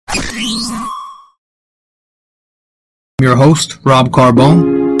I'm your host, Rob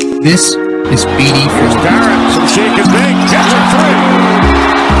Carbone. This is BD4. Barrett, some shake and bake, gets it free.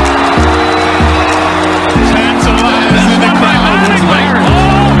 Tantalizing the crowd with Barrett.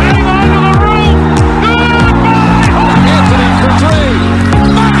 Oh, hang on to the roof. Goodbye. Anthony for three.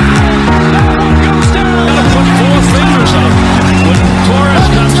 That one goes down. Gotta put 4 fingers up when Torres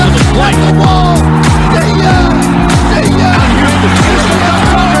comes to the plate.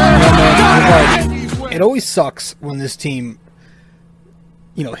 It always sucks when this team,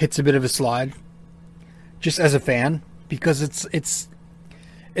 hits a bit of a slide, just as a fan, because it's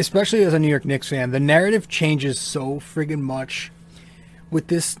especially as a New York Knicks fan, the narrative changes so friggin' much with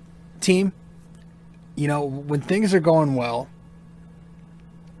this team. When things are going well,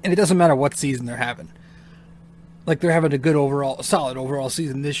 and it doesn't matter what season they're having, like they're having a solid overall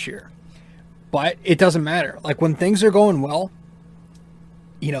season this year, but it doesn't matter. Like when things are going well,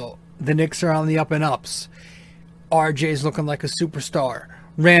 the Knicks are on the up and ups. RJ's looking like a superstar.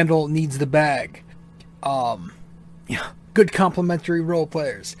 Randall needs the bag. Good complimentary role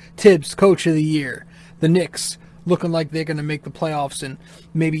players. Tibbs, coach of the year. The Knicks looking like they're going to make the playoffs and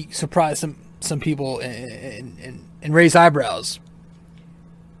maybe surprise some people and raise eyebrows.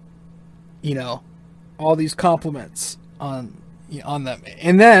 All these compliments on them.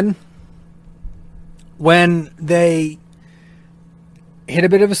 And then when they hit a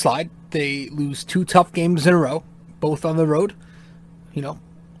bit of a slide, they lose 2 tough games in a row, both on the road. 3rd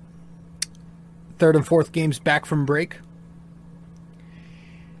and 4th games back from break.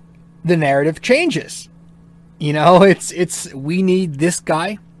 The narrative changes. It's we need this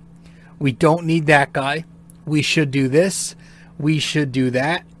guy. We don't need that guy. We should do this. We should do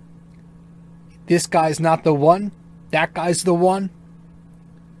that. This guy's not the one. That guy's the one.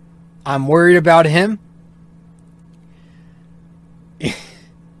 I'm worried about him.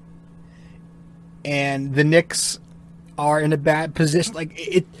 And the Knicks are in a bad position. Like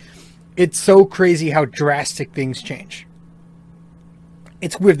it's so crazy how drastic things change.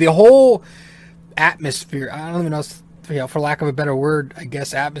 It's weird. The whole atmosphere, I don't even know, for lack of a better word, I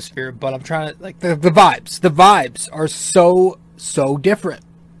guess atmosphere, but I'm trying to, like, the vibes. The vibes are so different.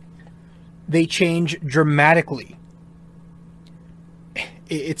 They change dramatically.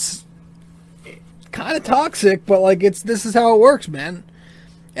 It's kind of toxic, but like this is how it works, man.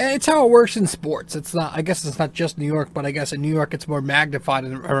 And it's how it works in sports. I guess it's not just New York, but I guess in New York it's more magnified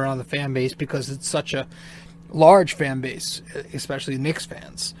around the fan base because it's such a large fan base, especially Knicks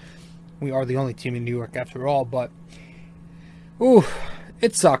fans. We are the only team in New York after all, but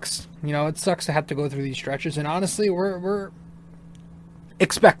it sucks. It sucks to have to go through these stretches, and honestly, we're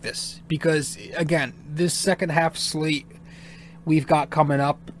expect this because again, this second half slate we've got coming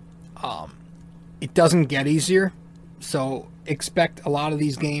up, it doesn't get easier. So expect a lot of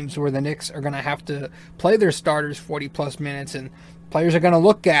these games where the Knicks are going to have to play their starters 40-plus minutes, and players are going to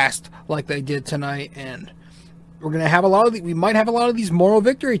look gassed like they did tonight, and we're going to have we might have a lot of these moral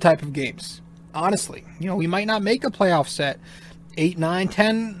victory type of games. Honestly, we might not make a playoff set 8, 9,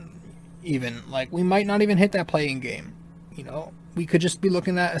 10 even. Like, we might not even hit that play-in game. We could just be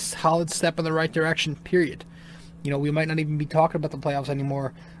looking at a solid step in the right direction, period. We might not even be talking about the playoffs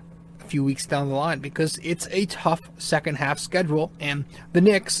anymore few weeks down the line because it's a tough second half schedule, and the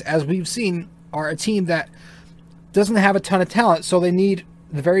Knicks, as we've seen, are a team that doesn't have a ton of talent, so they need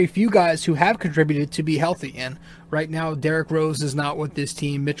the very few guys who have contributed to be healthy. And right now, Derrick Rose is not with this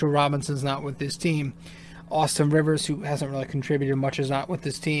team. Mitchell Robinson's not with this team. Austin Rivers, who hasn't really contributed much, is not with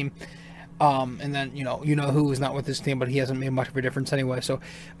this team. And then who is not with this team, but he hasn't made much of a difference anyway. So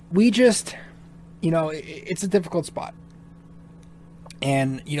we just, it's a difficult spot.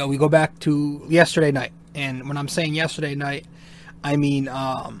 And, we go back to yesterday night. And when I'm saying yesterday night, I mean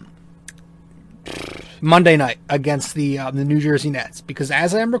Monday night against the New Jersey Nets. Because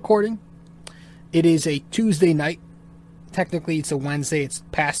as I'm recording, it is a Tuesday night. Technically, it's a Wednesday. It's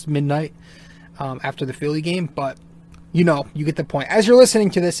past midnight after the Philly game. But, you get the point. As you're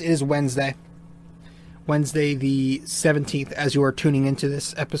listening to this, it is Wednesday. Wednesday the 17th, as you are tuning into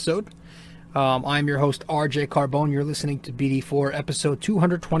this episode. I'm your host, RJ Carbone. You're listening to BD4, episode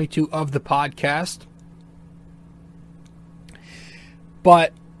 222 of the podcast.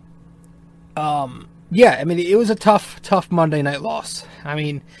 But, it was a tough Monday night loss.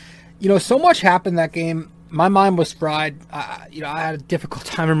 So much happened that game. My mind was fried. I had a difficult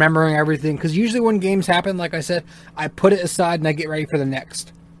time remembering everything because usually when games happen, like I said, I put it aside and I get ready for the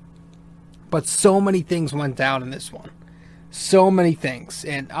next. But so many things went down in this one. So many things.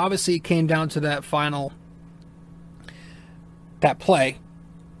 And obviously it came down to that play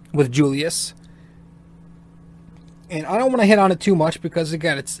with Julius. and I don't want to hit on it too much because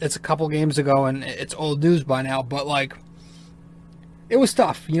again, it's a couple games ago and it's old news by now. But like, it was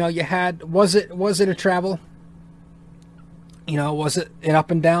tough. You know, you had was it a travel? You know, was it an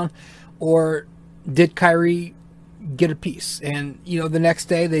up and down, or did Kyrie get a piece? And you know, the next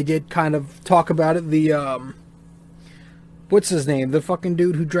day they did kind of talk about it. The what's his name? The fucking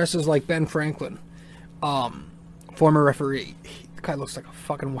dude who dresses like Ben Franklin, former referee. The guy looks like a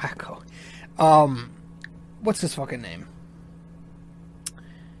fucking wacko. What's his fucking name?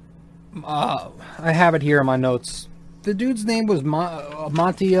 I have it here in my notes. The dude's name was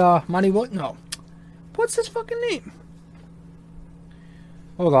Monty what? No. What's his fucking name?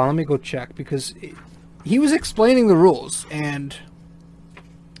 Hold on, let me go check, because he was explaining the rules, and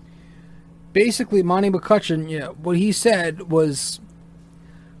basically Monty McCutcheon, you know, what he said was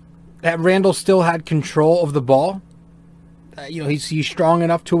that Randall still had control of the ball. You know, he's strong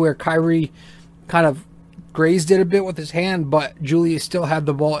enough to where Kyrie kind of grazed it a bit with his hand, but Julius still had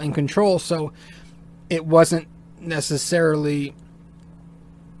the ball in control, so it wasn't necessarily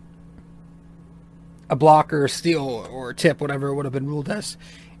a block or a steal or a tip, whatever it would have been ruled as,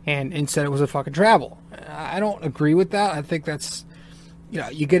 and instead it was a fucking travel. I don't agree with that. I think that's, you know,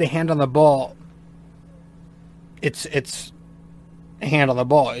 you get a hand on the ball, it's a hand on the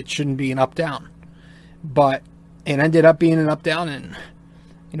ball. It shouldn't be an up-down. But it ended up being an up-down, and,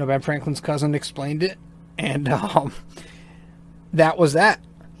 you know, Ben Franklin's cousin explained it, and that was that,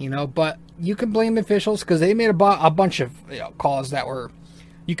 you know. But you can blame officials because they made a bunch of, you know, calls that were,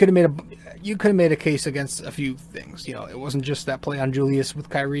 you could have made a case against a few things. You know, it wasn't just that play on Julius with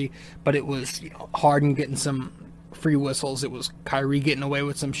Kyrie, but it was, you know, Harden getting some free whistles. It was Kyrie getting away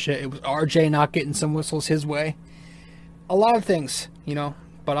with some shit. It was RJ not getting some whistles his way. A lot of things, you know.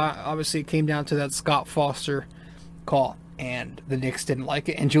 But obviously it came down to that Scott Foster call, and the Knicks didn't like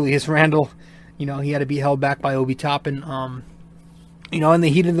it. And Julius Randle, you know, he had to be held back by Obi Toppin. You know, in the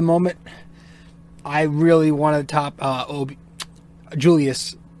heat of the moment, I really wanted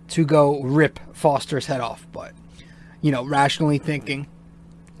Julius to go rip Foster's head off. But, you know, rationally thinking,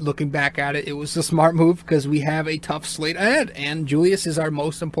 looking back at it, it was a smart move because we have a tough slate ahead. And Julius is our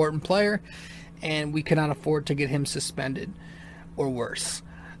most important player, and we cannot afford to get him suspended or worse.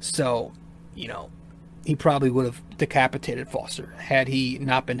 So, you know, he probably would have decapitated Foster had he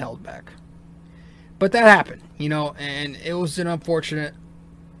not been held back. But that happened, you know, and it was an unfortunate,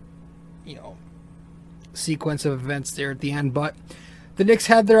 you know, sequence of events there at the end. But the Knicks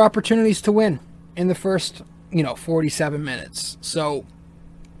had their opportunities to win in the first, you know, 47 minutes. So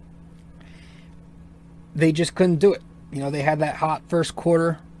they just couldn't do it. You know, they had that hot first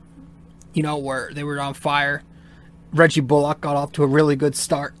quarter, you know, where they were on fire. Reggie Bullock got off to a really good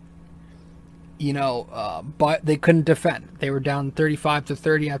start, you know, but they couldn't defend. They were down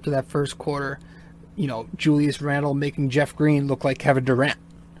 35-30 after that first quarter. You know, Julius Randle making Jeff Green look like Kevin Durant,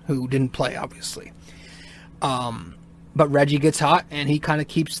 who didn't play, obviously. But Reggie gets hot, and he kind of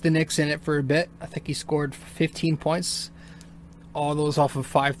keeps the Knicks in it for a bit. I think he scored 15 points, all those off of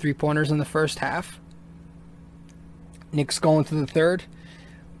 5 3-pointers in the first half. Knicks going to the third,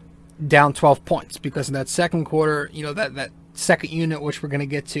 down 12 points because in that second quarter, you know, that second unit, which we're going to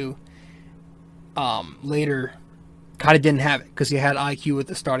get to later, kind of didn't have it because you had IQ at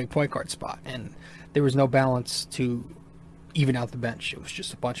the starting point guard spot, and there was no balance to even out the bench. It was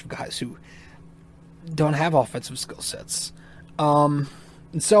just a bunch of guys who don't have offensive skill sets. And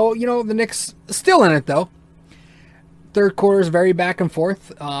so, you know, the Knicks still in it, though. Third quarter is very back and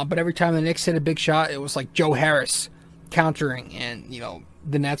forth, but every time the Knicks hit a big shot, it was like Joe Harris countering, and, you know,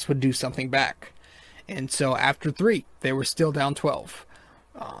 the Nets would do something back. And so after 3, they were still down 12.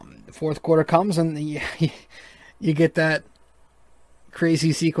 The fourth quarter comes, and you get that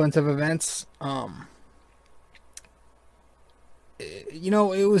crazy sequence of events. You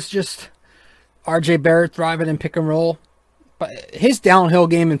know, it was just RJ Barrett thriving in pick and roll. But his downhill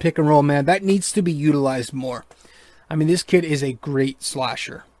game in pick and roll, man, that needs to be utilized more. I mean, this kid is a great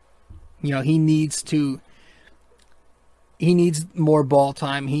slasher. You know, he needs more ball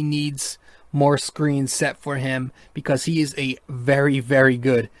time. He needs more screens set for him because he is a very, very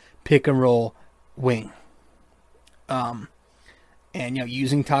good pick and roll wing. And, you know,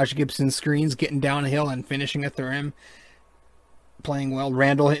 using Taj Gibson's screens, getting downhill and finishing at the rim, playing well.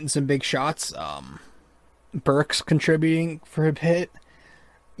 Randall hitting some big shots. Burks contributing for a bit,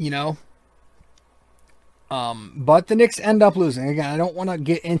 you know. But the Knicks end up losing. Again, I don't want to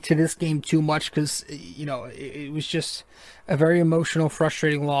get into this game too much because, you know, it was just a very emotional,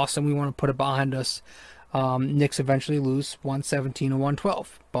 frustrating loss, and we want to put it behind us. Knicks eventually lose 117-112.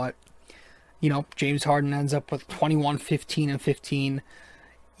 But, you know, James Harden ends up with 21, 15, and 15.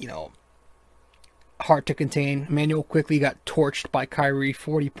 You know, hard to contain. Emmanuel quickly got torched by Kyrie,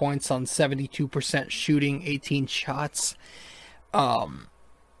 40 points on 72% shooting, 18 shots.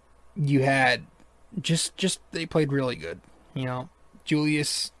 You had they played really good.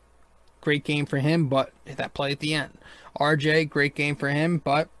 Julius, great game for him, but that play at the end. RJ, great game for him,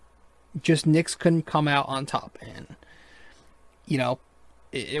 but just Knicks couldn't come out on top. And,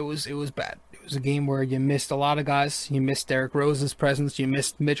 it was bad. It was a game where you missed a lot of guys. You missed Derrick Rose's presence. You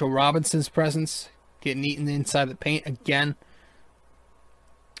missed Mitchell Robinson's presence, getting eaten inside the paint again.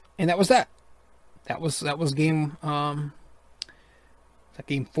 And that was that. That was game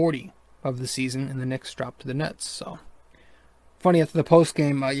game 40 of the season, and the Knicks dropped to the Nets. So funny, after the post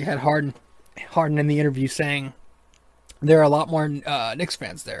game, you had Harden in the interview saying there are a lot more Knicks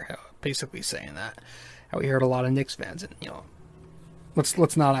fans there, basically saying that. How we heard a lot of Knicks fans, and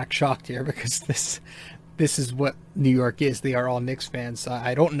let's not act shocked here, because this is what New York is. They are all Knicks fans.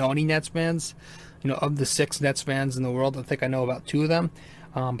 I don't know any Nets fans. Of the 6 Nets fans in the world, I think I know about 2 of them.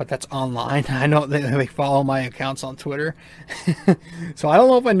 But that's online. I know they follow my accounts on Twitter. So I don't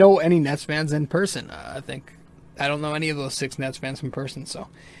know if I know any Nets fans in person. I don't know any of those 6 Nets fans in person. So,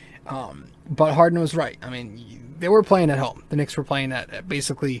 but Harden was right. I mean, they were playing at home. The Knicks were playing at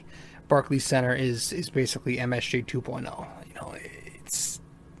basically Barclays Center is basically MSG 2.0. It's,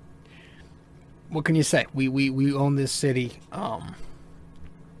 what can you say? We own this city.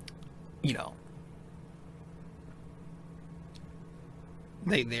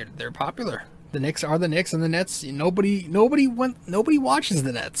 They're popular. The Knicks are the Knicks, and the Nets. Nobody watches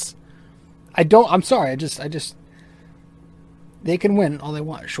the Nets. I'm sorry. I just they can win all they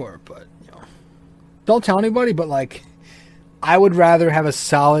want, sure, but don't tell anybody. But I would rather have a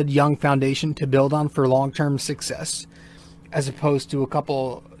solid young foundation to build on for long-term success, as opposed to a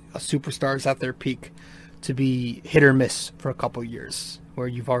couple of superstars at their peak to be hit or miss for a couple years, where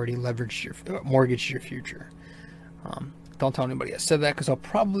you've already mortgaged your future. Don't tell anybody I said that, because I'll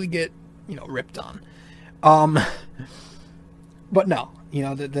probably get, ripped on. But no,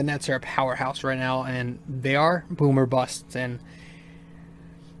 the Nets are a powerhouse right now, and they are boom or bust, and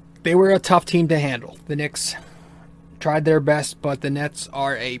they were a tough team to handle. The Knicks tried their best, but the Nets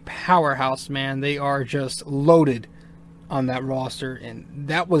are a powerhouse, man. They are just loaded on that roster, and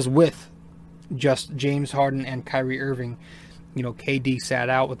that was with just James Harden and Kyrie Irving. KD sat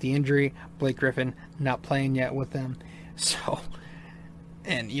out with the injury. Blake Griffin not playing yet with them. So,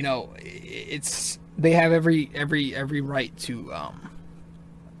 and they have every right to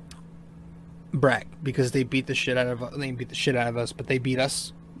brag, because they beat the shit out of us, but they beat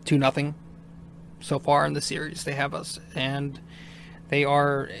us 2-0 so far in the series. They have us, and they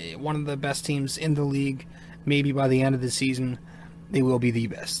are one of the best teams in the league. Maybe by the end of the season, they will be the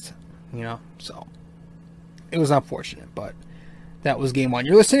best. So it was unfortunate, but that was game 1.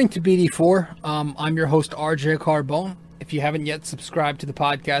 You're listening to BD4. I'm your host, RJ Carbone. If you haven't yet subscribed to the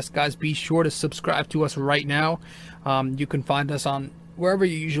podcast, guys, be sure to subscribe to us right now. You can find us on wherever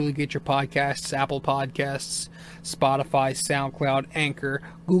you usually get your podcasts: Apple Podcasts, Spotify, SoundCloud, Anchor,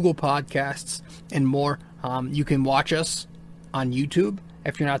 Google Podcasts, and more. You can watch us on YouTube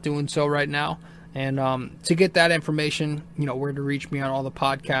if you're not doing so right now. And to get that information, where to reach me on all the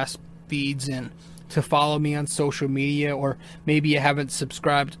podcast feeds, and to follow me on social media, or maybe you haven't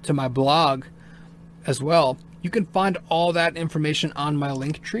subscribed to my blog as well, you can find all that information on my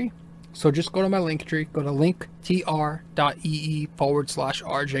Linktree. So just go to my Linktree, go to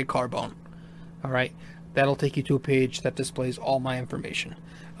linktr.ee/RJ Carbone. All right, that'll take you to a page that displays all my information.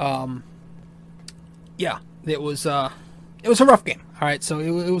 Yeah, it was a rough game. All right, so it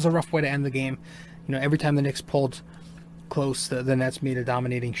was a rough way to end the game. Every time the Knicks pulled close, the Nets made a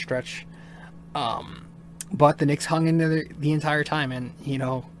dominating stretch. But the Knicks hung in there the entire time, and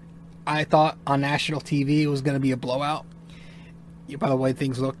I thought on national TV it was going to be a blowout. By the way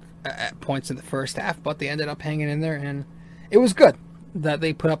things looked at points in the first half, but they ended up hanging in there, and it was good that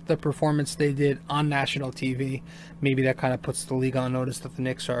they put up the performance they did on national TV. Maybe that kind of puts the league on notice that the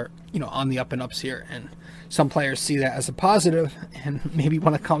Knicks are, on the up and ups here, and some players see that as a positive and maybe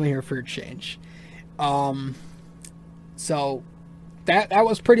want to come here for a change. So that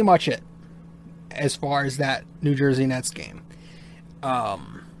was pretty much it as far as that New Jersey Nets game.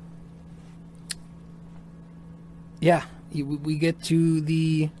 Yeah, we get to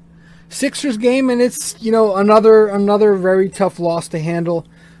the Sixers game, and it's, another very tough loss to handle,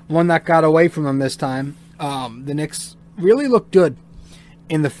 one that got away from them this time. The Knicks really looked good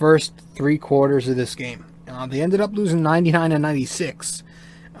in the first 3 quarters of this game. They ended up losing 99-96,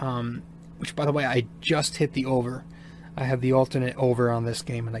 which, by the way, I just hit the over. I have the alternate over on this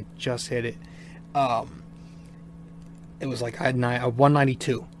game, and I just hit it. It was like I had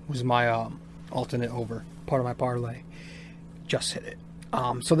 192 was my alternate over, part of my parlay. Just hit it.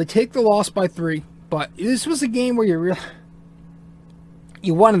 So they take the loss by 3, but this was a game where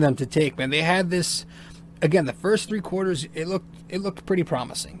you wanted them to take, man. They had this, again, the first 3 quarters, it looked pretty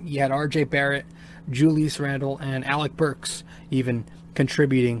promising. You had R.J. Barrett, Julius Randle, and Alec Burks even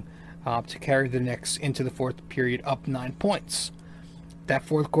contributing to carry the Knicks into the fourth period up 9 points. That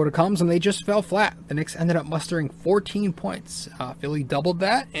fourth quarter comes and they just fell flat. The Knicks ended up mustering 14 points. Philly doubled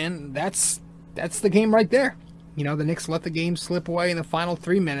that, and that's the game right there. You know, the Knicks let the game slip away in the final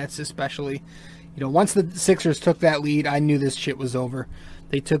 3 minutes, especially. You know, once the Sixers took that lead, I knew this shit was over.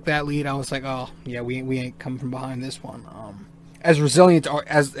 They took that lead. I was like, oh, yeah, we ain't coming from behind this one. As resilient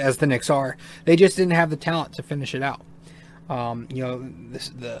as the Knicks are, they just didn't have the talent to finish it out. You know,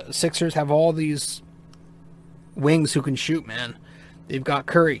 the Sixers have all these wings who can shoot, man. They've got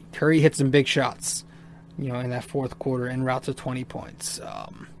Curry. Curry hit some big shots, you know, in that fourth quarter en route to 20 points.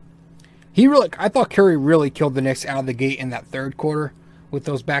 I thought Curry really killed the Knicks out of the gate in that third quarter with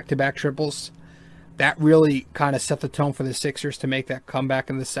those back-to-back triples. That really kind of set the tone for the Sixers to make that comeback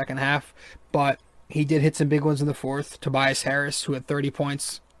in the second half. But he did hit some big ones in the fourth. Tobias Harris, who had 30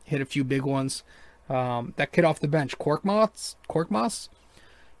 points, hit a few big ones. That kid off the bench, Korkmaz,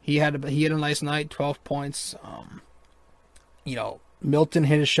 he had a nice night, 12 points. You know, Milton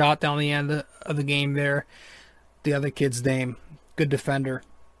hit a shot down the end of the game there. The other kid's name, good defender.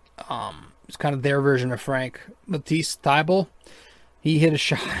 It's kind of their version of Frank. Matisse Thybulle, he hit a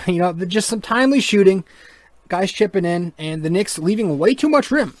shot. You know, just some timely shooting. Guys chipping in, and the Knicks leaving way too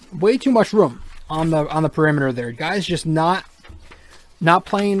much room on the perimeter there. Guys just not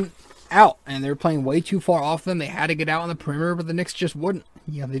playing out, and they're playing way too far off them. They had to get out on the perimeter, but the Knicks just wouldn't.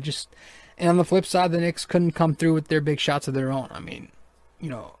 You know, and on the flip side, the Knicks couldn't come through with their big shots of their own. I mean, you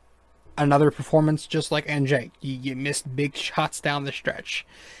know, another performance just like NJ. You missed big shots down the stretch.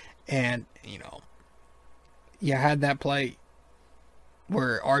 And, you know, you had that play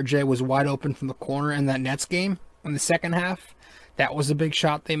where RJ was wide open from the corner in that Nets game in the second half. That was a big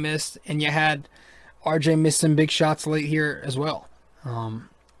shot they missed. And you had RJ miss some big shots late here as well.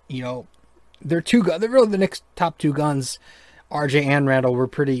 You know, they're really the Knicks' top 2 guns, RJ and Randle, were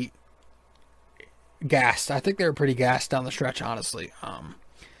pretty gassed. I think they were pretty gassed down the stretch, honestly.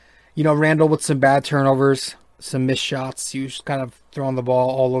 You know, Randle with some bad turnovers, some missed shots. He was kind of throwing the ball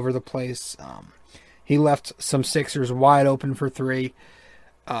all over the place. He left some Sixers wide open for 3.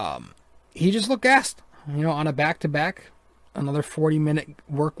 He just looked gassed. You know, on a back-to-back, another 40-minute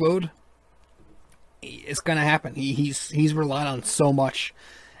workload. It's going to happen. He's relied on so much,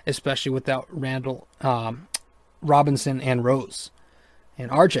 especially without Randle, Robinson, and Rose. And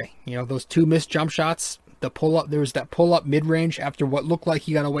RJ, you know, those 2 missed jump shots, the pull-up, there was that pull-up mid-range after what looked like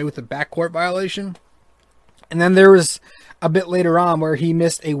he got away with a backcourt violation. And then there was a bit later on where he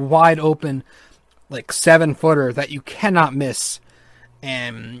missed a wide-open, like, 7-footer that you cannot miss.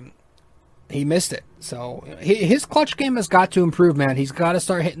 And he missed it. So his clutch game has got to improve, man. He's got to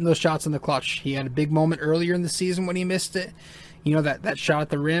start hitting those shots in the clutch. He had a big moment earlier in the season when he missed it. You know, that shot at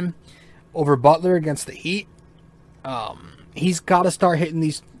the rim over Butler against the Heat. He's got to start hitting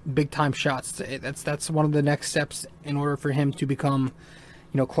these big-time shots. That's one of the next steps in order for him to become,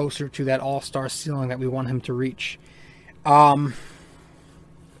 you know, closer to that all-star ceiling that we want him to reach. Yeah,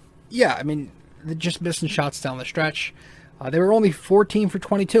 I mean, they're just missing shots down the stretch. They were only 14 for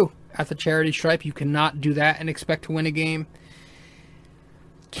 22 at the charity stripe. You cannot do that and expect to win a game.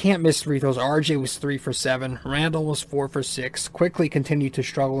 Can't miss free throws. RJ was 3 for 7. Randle was 4 for 6. Quickly continued to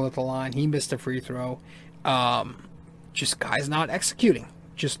struggle at the line. He missed a free throw. Just guys not executing.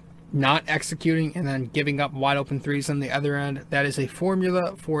 Just not executing and then giving up wide open threes on the other end. That is a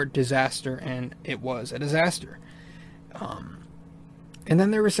formula for disaster, and it was a disaster. And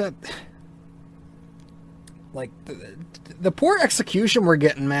then there was that, like, the poor execution we're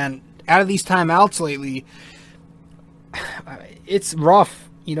getting, man, out of these timeouts lately. It's rough.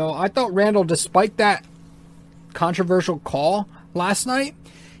 You know, I thought Randle, despite that controversial call last night,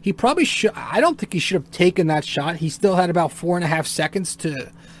 he probably should. I don't think he should have taken that shot. He still had about 4.5 seconds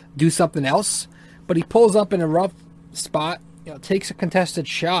to do something else, but he pulls up in a rough spot, you know, takes a contested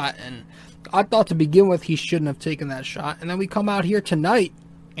shot, and I thought to begin with he shouldn't have taken that shot. And then we come out here tonight,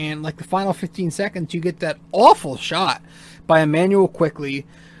 and like the final 15 seconds, you get that awful shot by Immanuel Quickley,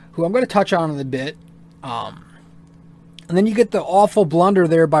 who I'm going to touch on in a bit. And then you get the awful blunder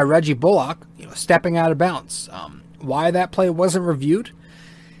there by Reggie Bullock, you know, stepping out of bounds. Why that play wasn't reviewed,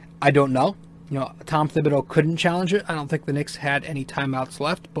 I don't know. You know, Tom Thibodeau couldn't challenge it. I don't think the Knicks had any timeouts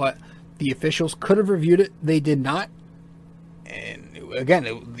left, but the officials could have reviewed it. They did not. And again,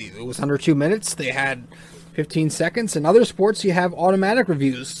 it was under 2 minutes. They had 15 seconds. In other sports, you have automatic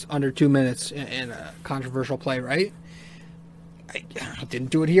reviews under 2 minutes in a controversial play, right? I didn't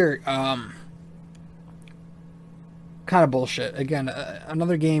do it here. Kind of bullshit. Again,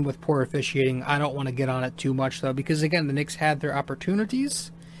 another game with poor officiating. I don't want to get on it too much, though, because, again, the Knicks had their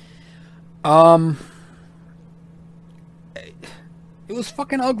opportunities. It was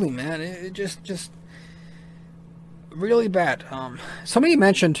fucking ugly, man. It just really bad. Somebody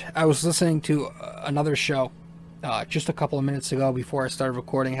mentioned, I was listening to another show just a couple of minutes ago before I started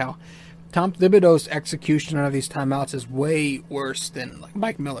recording, how Tom Thibodeau's execution of these timeouts is way worse than like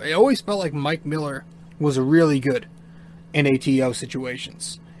Mike Miller. It always felt like Mike Miller was really good in ATO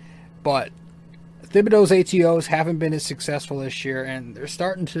situations, but Thibodeau's ATOs haven't been as successful this year, and they're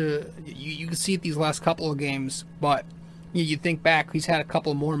starting to, you can see it these last couple of games, but you think back, he's had a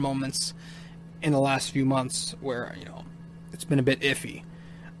couple more moments in the last few months where, it's been a bit iffy.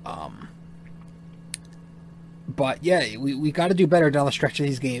 But yeah, we got to do better down the stretch of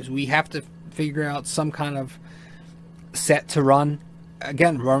these games. We have to figure out some kind of set to run.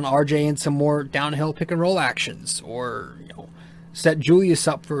 Again, run RJ in some more downhill pick and roll actions, or set Julius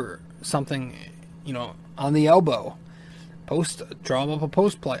up for something, on the elbow, draw him up a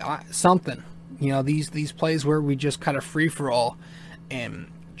post play, something. These plays where we just kind of free for all and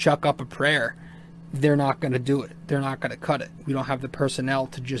chuck up a prayer. They're not going to do it. They're not going to cut it. We don't have the personnel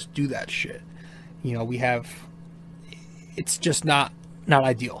to just do that shit. It's just not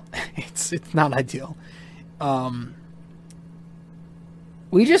ideal. It's not ideal.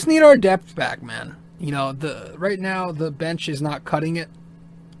 We just need our depth back, man. Right now the bench is not cutting it.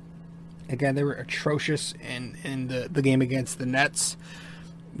 Again, they were atrocious in the game against the Nets.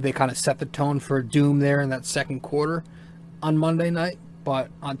 They kind of set the tone for doom there in that second quarter on Monday night. But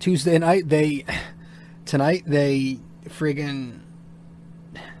on Tuesday night, tonight they friggin',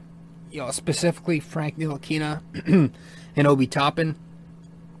 specifically Frank Ntilikina and Obi Toppin,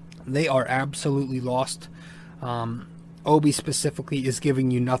 they are absolutely lost. Obi specifically is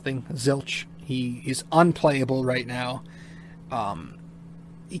giving you nothing. Zilch, he is unplayable right now.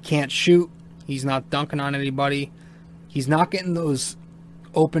 He can't shoot. He's not dunking on anybody. He's not getting those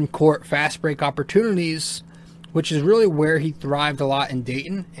open court fast break opportunities, which is really where he thrived a lot in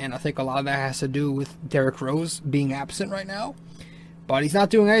Dayton, and I think a lot of that has to do with Derrick Rose being absent right now. But he's not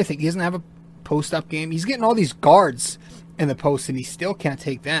doing anything. He doesn't have a post-up game. He's getting all these guards in the post, and he still can't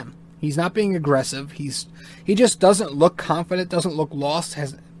take them. He's not being aggressive. He just doesn't look confident, doesn't look lost,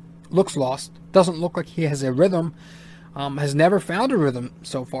 looks lost, doesn't look like he has a rhythm, has never found a rhythm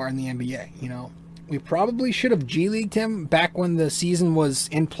so far in the NBA. We probably should have G-Leagued him back when the season was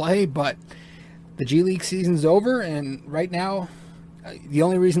in play, but the G-League season's over, and right now, the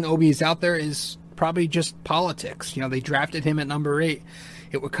only reason Obi is out there is probably just politics. They drafted him at number 8.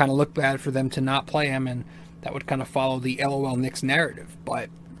 It would kind of look bad for them to not play him, and that would kind of follow the LOL Knicks narrative. But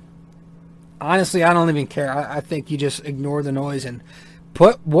honestly, I don't even care. I think you just ignore the noise and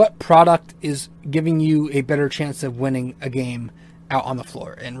put what product is giving you a better chance of winning a game out on the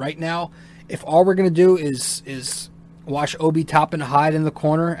floor. And right now, if all we're going to do is watch Obi Toppin hide in the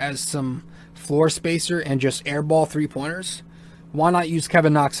corner as some floor spacer and just airball three-pointers, why not use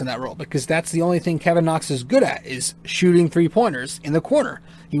Kevin Knox in that role? Because that's the only thing Kevin Knox is good at, is shooting three-pointers in the corner.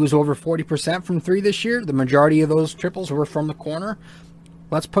 He was over 40% from 3 this year. The majority of those triples were from the corner.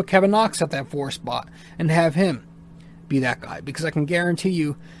 Let's put Kevin Knox at that 4 spot and have him be that guy. Because I can guarantee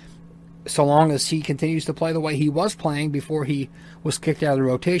you, so long as he continues to play the way he was playing before he was kicked out of the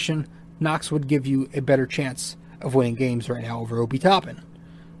rotation, Knox would give you a better chance of winning games right now over Obi Toppin.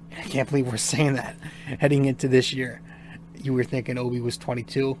 I can't believe we're saying that heading into this year. You were thinking Obi was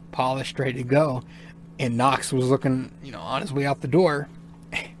 22, polished, ready to go, and Knox was looking, on his way out the door.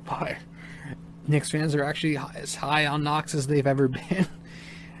 But Knicks fans are actually as high on Knox as they've ever been.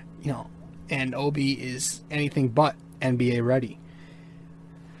 And Obi is anything but NBA ready.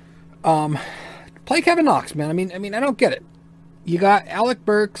 Play Kevin Knox, man. I mean, I don't get it. You got Alec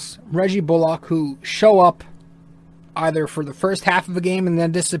Burks, Reggie Bullock, who show up either for the first half of a game and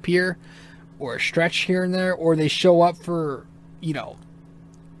then disappear, or a stretch here and there, or they show up for,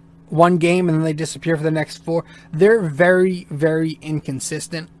 one game and then they disappear for the next 4. They're very, very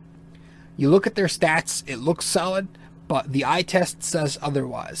inconsistent. You look at their stats, it looks solid, but the eye test says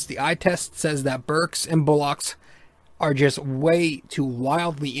otherwise. The eye test says that Burks and Bullocks are just way too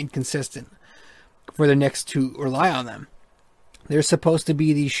wildly inconsistent for the Knicks to rely on them. They're supposed to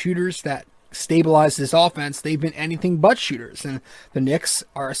be these shooters that stabilize this offense. They've been anything but shooters, and the Knicks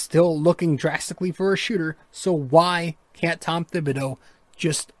are still looking drastically for a shooter. So why can't Tom Thibodeau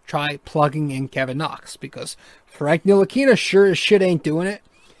just try plugging in Kevin Knox? Because Frank Ntilikina sure as shit ain't doing it.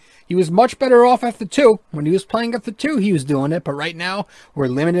 He was much better off at the 2. When he was playing at the 2, he was doing it. But right now, we're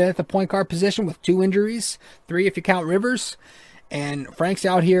limited at the point guard position with 2 injuries, 3 if you count Rivers. And Frank's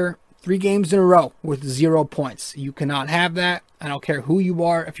out here 3 games in a row with 0 points. You cannot have that. I don't care who you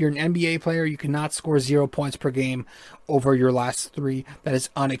are. If you're an NBA player, you cannot score 0 points per game over your last 3. That is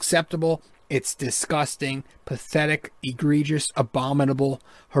unacceptable. It's disgusting, pathetic, egregious, abominable,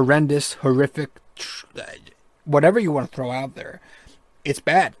 horrendous, horrific, whatever you want to throw out there. It's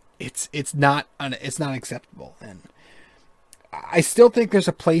bad. It's not acceptable. And I still think there's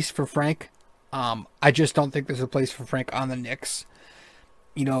a place for Frank. I just don't think there's a place for Frank on the Knicks.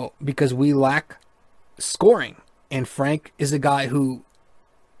 You know, because we lack scoring. And Frank is a guy who,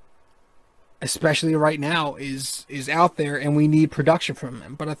 especially right now, is out there, and we need production from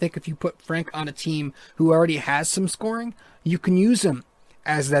him. But I think if you put Frank on a team who already has some scoring, you can use him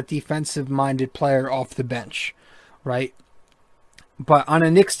as that defensive-minded player off the bench, right? But on a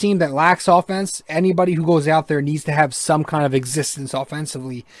Knicks team that lacks offense, anybody who goes out there needs to have some kind of existence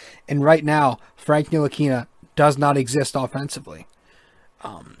offensively. And right now, Frank Ntilikina does not exist offensively.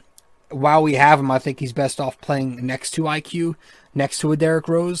 While we have him, I think he's best off playing next to IQ, next to a Derrick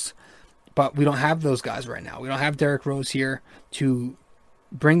Rose. But we don't have those guys right now. We don't have Derrick Rose here to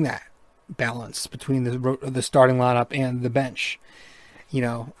bring that balance between the starting lineup and the bench. You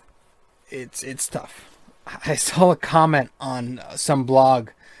know, it's tough. I saw a comment on some blog.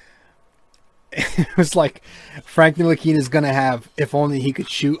 It was like, Frank Ntilikina is going to have if only he could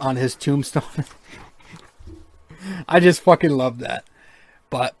shoot on his tombstone. I just fucking love that.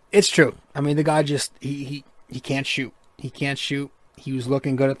 But it's true. I mean, the guy just, he can't shoot. He can't shoot. He was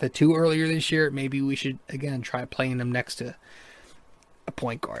looking good at the 2 earlier this year. Maybe we should, again, try playing him next to a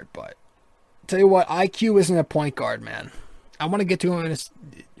point guard. But tell you what, IQ isn't a point guard, man. I want to get to him.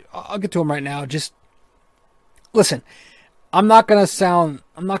 I'll get to him right now. Just listen. I'm not gonna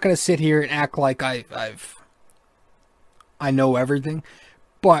sit here and act like I know everything.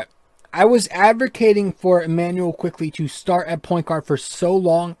 But I was advocating for Immanuel Quickley to start at point guard for so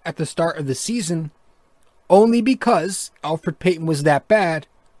long at the start of the season, only because Elfrid Payton was that bad,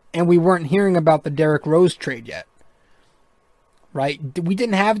 and we weren't hearing about the Derrick Rose trade yet. Right? We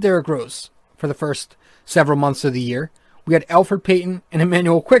didn't have Derrick Rose for the first several months of the year. We had Elfrid Payton and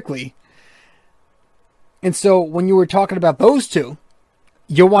Immanuel Quickley. And so when you were talking about those two,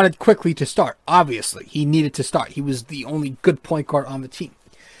 you wanted Quickley to start. Obviously, he needed to start. He was the only good point guard on the team.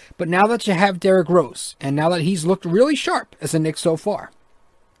 But now that you have Derrick Rose, and now that he's looked really sharp as a Knick so far,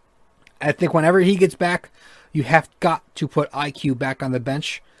 I think whenever he gets back, you have got to put IQ back on the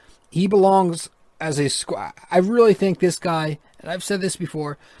bench. He belongs as a squad. I really think this guy, and I've said this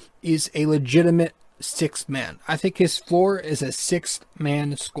before, is a legitimate 6th man. I think his floor is a 6th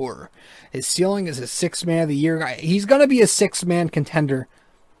man scorer. His ceiling is a 6th man of the year guy. He's going to be a 6th man contender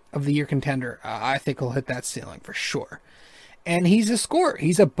of the year contender. I think he'll hit that ceiling for sure. And he's a scorer.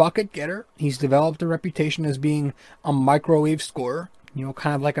 He's a bucket getter. He's developed a reputation as being a microwave scorer. You know,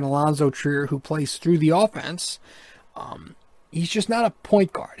 kind of like an Alonzo Trier who plays through the offense. He's just not a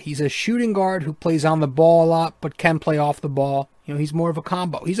point guard. He's a shooting guard who plays on the ball a lot, but can play off the ball. You know, he's more of a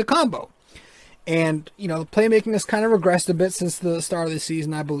combo. He's a combo. And, you know, the playmaking has kind of regressed a bit since the start of the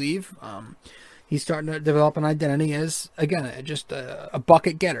season, I believe. He's starting to develop an identity as, again, just a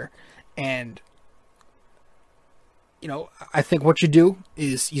bucket getter. And, you know, I think what you do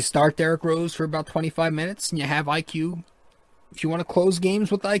is you start Derrick Rose for about 25 minutes and you have IQ. If you want to close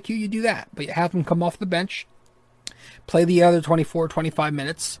games with IQ, you do that. But you have him come off the bench, play the other 24, 25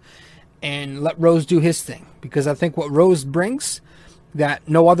 minutes, and let Rose do his thing. Because I think what Rose brings that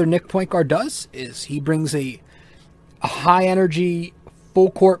no other Knick point guard does is he brings a high-energy,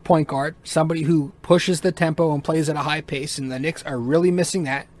 full-court point guard, somebody who pushes the tempo and plays at a high pace, and the Knicks are really missing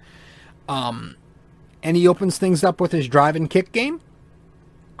that. And he opens things up with his drive and kick game.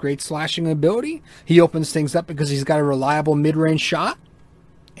 Great slashing ability. He opens things up because he's got a reliable mid-range shot.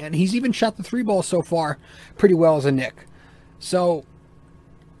 And he's even shot the 3-ball so far pretty well as a Knick. So,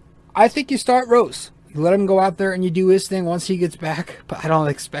 I think you start Rose. You let him go out there and you do his thing once he gets back. But I don't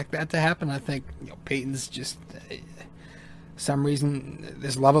expect that to happen. I think Peyton's just, some reason,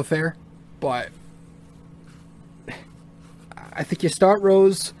 this love affair. But I think you start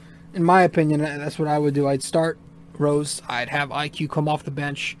Rose. In my opinion, that's what I would do. I'd start Rose. I'd have IQ come off the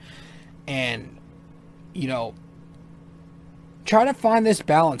bench. And, try to find this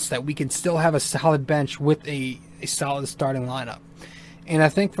balance that we can still have a solid bench with a solid starting lineup. And I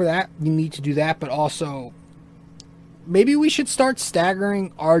think for that, you need to do that. But also, maybe we should start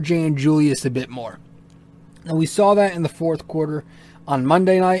staggering RJ and Julius a bit more. And we saw that in the fourth quarter on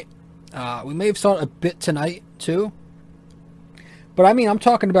Monday night. We may have saw it a bit tonight, too. But But I mean, I'm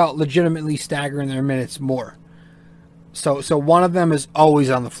talking about legitimately staggering their minutes more. So one of them is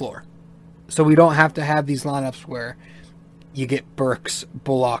always on the floor. So we don't have to have these lineups where you get Burks,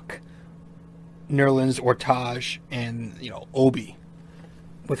 Bullock, Nerlens, or Taj, and Obi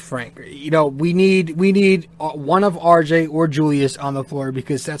with Frank. We need one of RJ or Julius on the floor,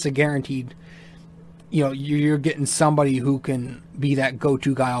 because that's a guaranteed. You're getting somebody who can be that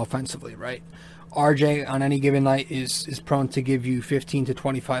go-to guy offensively, right? RJ on any given night is prone to give you 15 to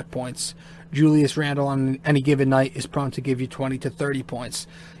 25 points. Julius Randle on any given night is prone to give you 20 to 30 points.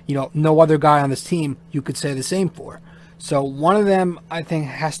 No other guy on this team you could say the same for. So one of them, I think,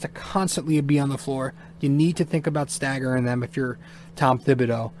 has to constantly be on the floor. You need to think about staggering them if you're Tom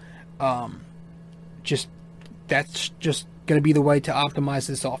Thibodeau. That's just going to be the way to optimize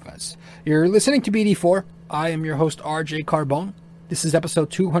this offense. You're listening to BD4. I am your host, RJ Carbone. This is episode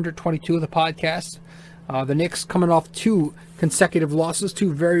 222 of the podcast. The Knicks coming off 2 consecutive losses,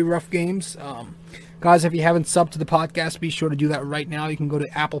 2 very rough games. Guys, if you haven't subbed to the podcast, be sure to do that right now. You can go to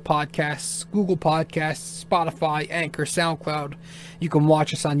Apple Podcasts, Google Podcasts, Spotify, Anchor, SoundCloud. You can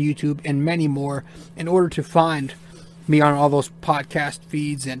watch us on YouTube and many more. In order to find me on all those podcast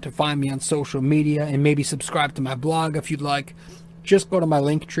feeds and to find me on social media and maybe subscribe to my blog if you'd like, just go to my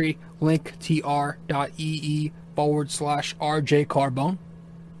link tree, linktr.ee/RJ Carbone.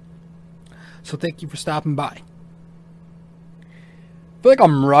 So thank you for stopping by. I feel like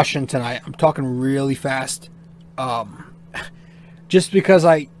I'm rushing tonight. I'm talking really fast. Just because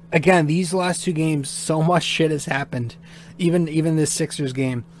these last 2 games, so much shit has happened. Even this Sixers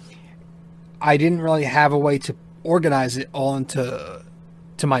game, I didn't really have a way to organize it all into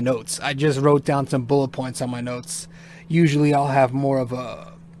my notes. I just wrote down some bullet points on my notes. Usually I'll have more of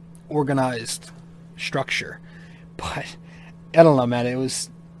a organized structure. But I don't know, man. It was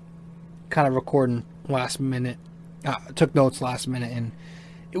kind of recording last minute. Took notes last minute, and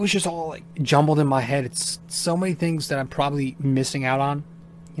it was just all jumbled in my head. It's so many things that I'm probably missing out on.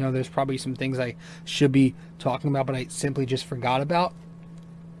 There's probably some things I should be talking about, but I simply just forgot about.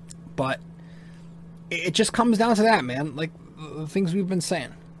 But it just comes down to that, man. Like the things we've been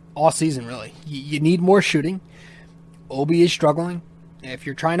saying all season, really. You need more shooting. Obi is struggling. If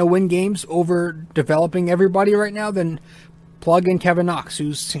you're trying to win games over developing everybody right now, then plug in Kevin Knox,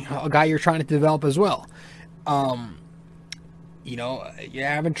 who's a guy you're trying to develop as well. You're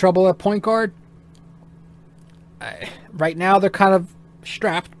having trouble at point guard. Right now they're kind of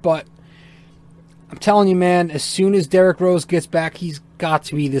strapped, but I'm telling you, man, as soon as Derrick Rose gets back, he's got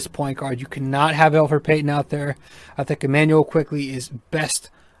to be this point guard. You cannot have Elfrid Payton out there. I think Immanuel Quickley is best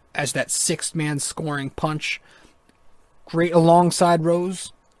as that 6th man scoring punch. Great alongside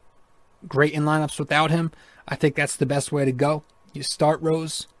Rose. Great in lineups without him. I think that's the best way to go. You start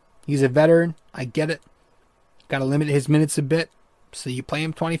Rose. He's a veteran. I get it. Got to limit his minutes a bit. So you play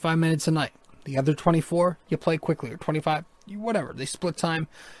him 25 minutes a night. The other 24, you play Quickley, or 25, whatever. They split time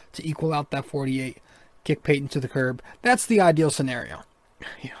to equal out that 48. Kick Payton to the curb. That's the ideal scenario.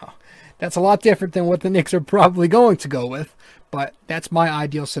 That's a lot different than what the Knicks are probably going to go with. But that's my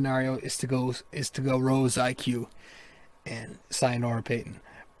ideal scenario, is to go Rose, IQ, and sayonara Payton.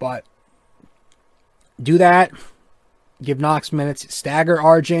 But do that. Give Knox minutes, stagger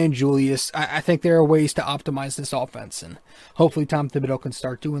RJ and Julius. I think there are ways to optimize this offense, and hopefully Tom Thibodeau can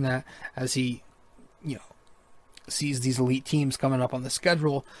start doing that as he, sees these elite teams coming up on the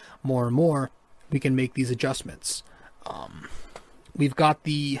schedule more and more. We can make these adjustments. We've got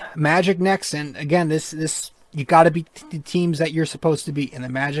the Magic next, and again, this you got to beat the teams that you're supposed to beat, and the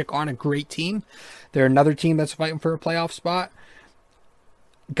Magic aren't a great team. They're another team that's fighting for a playoff spot.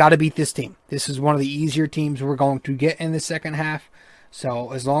 Got to beat this team. This is one of the easier teams we're going to get in the second half.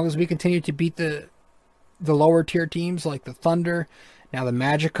 So as long as we continue to beat the lower tier teams like the Thunder, now the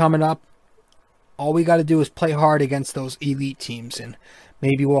Magic coming up, all we got to do is play hard against those elite teams, and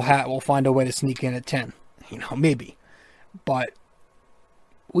maybe we'll find a way to sneak in at 10. Maybe. But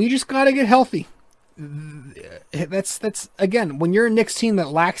we just got to get healthy. That's again, when you're a Knicks team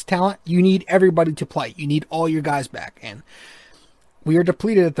that lacks talent, you need everybody to play. You need all your guys back, and we are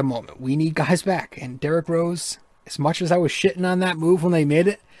depleted at the moment. We need guys back. And Derrick Rose, as much as I was shitting on that move when they made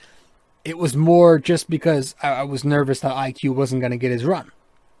it, it was more just because I was nervous that IQ wasn't going to get his run.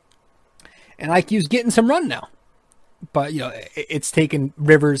 And IQ's getting some run now. But, it's taken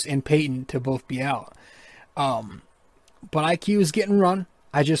Rivers and Payton to both be out. But IQ is getting run.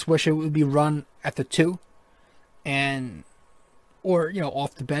 I just wish it would be run at the 2. Or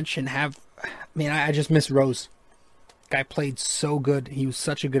off the bench and have... I just miss Rose. Guy played so good. He was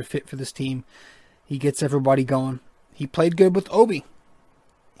such a good fit for this team. He gets everybody going. He played good with Obi.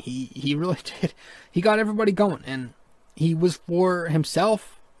 He really did. He got everybody going. And he was for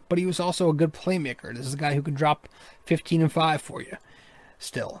himself, but he was also a good playmaker. This is a guy who can drop 15 and 5 for you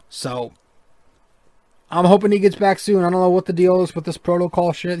still. So I'm hoping he gets back soon. I don't know what the deal is with this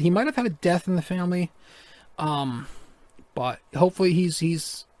protocol shit. He might have had a death in the family. But hopefully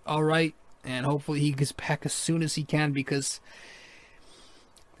he's all right, and hopefully he gets back as soon as he can, because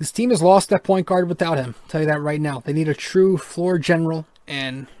this team has lost that point guard without him. I'll tell you that right now. They need a true floor general,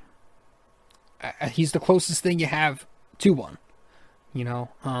 and he's the closest thing you have to one. You know,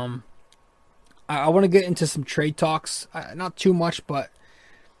 I want to get into some trade talks. Not too much, but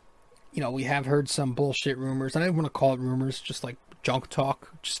you know, we have heard some bullshit rumors. I don't want to call it rumors, just like junk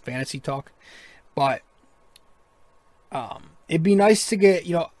talk, just fantasy talk. But it'd be nice to get,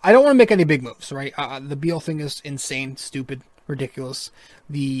 you know, I don't want to make any big moves, right? The Beal thing is insane, stupid, ridiculous.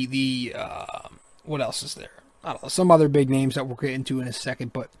 What else is there? I don't know, some other big names that we'll get into in a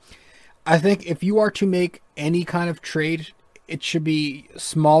second. But I think if you are to make any kind of trade, it should be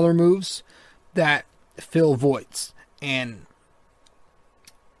smaller moves that fill voids. And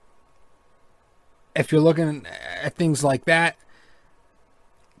if you're looking at things like that,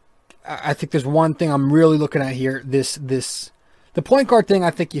 I think there's one thing I'm really looking at here. The point guard thing,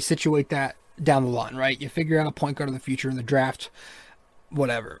 I think you situate that down the line, right? You figure out a point guard of the future in the draft,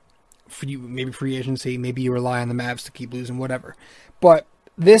 whatever. For you, maybe free agency, maybe you rely on the Mavs to keep losing, whatever. But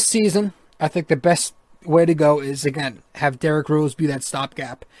this season, I think the best way to go is, again, have Derrick Rose be that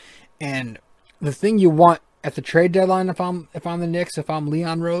stopgap. And the thing you want at the trade deadline, if I'm the Knicks, if I'm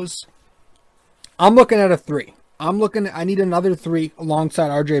Leon Rose, I'm looking at a 3. I need another 3 alongside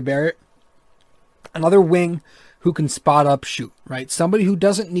RJ Barrett. Another wing who can spot up, shoot, right? Somebody who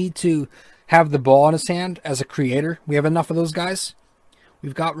doesn't need to have the ball in his hand as a creator. We have enough of those guys.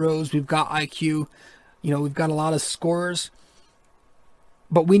 We've got Rose, we've got IQ, you know, we've got a lot of scorers.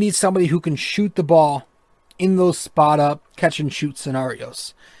 But we need somebody who can shoot the ball in those spot up, catch and shoot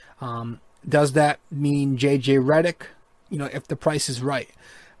scenarios. Does that mean JJ Redick? You know, if the price is right.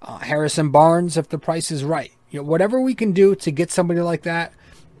 Harrison Barnes, if the price is right. You know, whatever we can do to get somebody like that.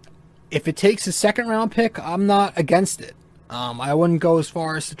 If it takes a second round pick, I'm not against it. I wouldn't go as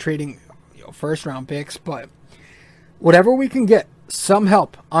far as to trading, you know, first round picks, but whatever we can get, some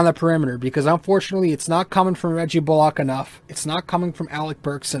help on the perimeter, because unfortunately it's not coming from Reggie Bullock enough. It's not coming from Alec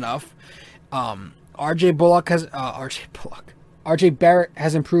Burks enough. RJ Barrett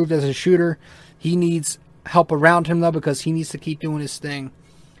has improved as a shooter. He needs help around him though, because he needs to keep doing his thing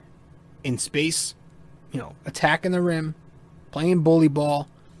in space, you know, attacking the rim, playing bully ball,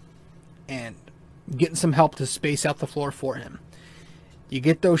 and getting some help to space out the floor for him. You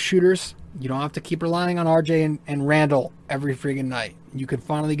get those shooters, you don't have to keep relying on RJ and Randall every friggin' night. You can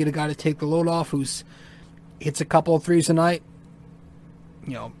finally get a guy to take the load off who's hits a couple of threes a night,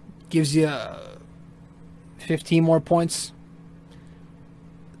 you know, gives you 15 more points,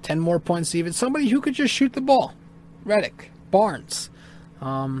 10 more points even. Somebody who could just shoot the ball. Redick, Barnes.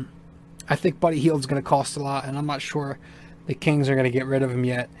 I think Buddy Hield's going to cost a lot, and I'm not sure the Kings are going to get rid of him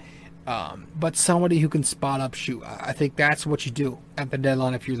yet. But somebody who can spot up shoot. I think that's what you do at the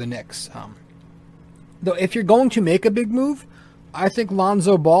deadline if you're the Knicks. Though if you're going to make a big move, I think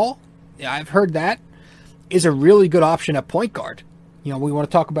Lonzo Ball, yeah, I've heard that, is a really good option at point guard. You know, we want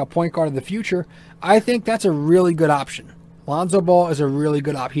to talk about point guard of the future. I think that's a really good option. Lonzo Ball is a really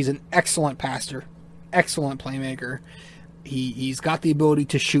good option. He's an excellent passer, excellent playmaker. He's got the ability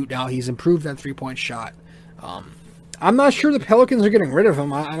to shoot now. He's improved that three-point shot. I'm not sure the Pelicans are getting rid of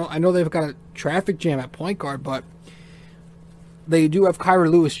him. I know they've got a traffic jam at point guard, but they do have Kyra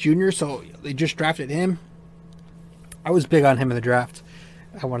Lewis Jr., so they just drafted him. I was big on him in the draft.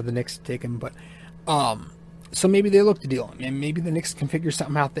 I wanted the Knicks to take him, but so maybe they look to deal him, and maybe the Knicks can figure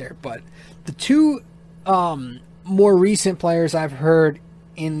something out there. But the two more recent players I've heard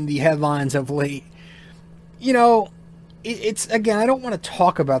in the headlines of late, you know, it's again, I don't want to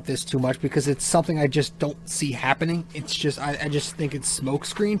talk about this too much because it's something I just don't see happening. It's just I just think it's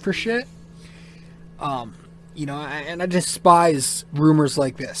smokescreen for shit. You know, and I despise rumors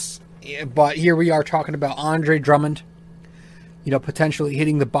like this. But here we are talking about Andre Drummond, you know, potentially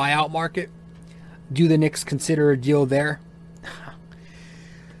hitting the buyout market. Do the Knicks consider a deal there?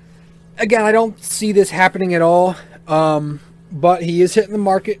 Again, I don't see this happening at all. But he is hitting the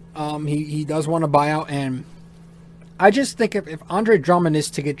market. He does want a buyout, and I just think if Andre Drummond is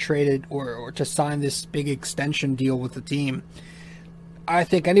to get traded or to sign this big extension deal with the team, I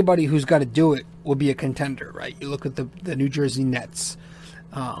think anybody who's got to do it will be a contender, right? You look at the New Jersey Nets.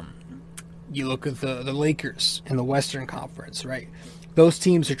 You look at the Lakers in the Western Conference, right? Those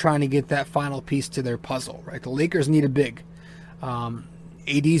teams are trying to get that final piece to their puzzle, right? The Lakers need a big.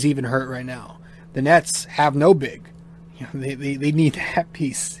 AD's even hurt right now. The Nets have no big. They need that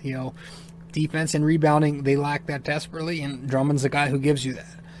piece. Defense and rebounding, they lack that desperately, and Drummond's the guy who gives you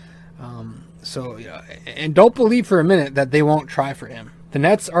that. And don't believe for a minute that they won't try for him. The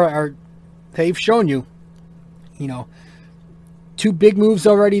Nets they've shown you, 2 big moves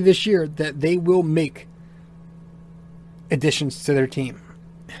already this year that they will make additions to their team.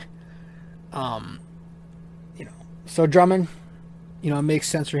 So Drummond, it makes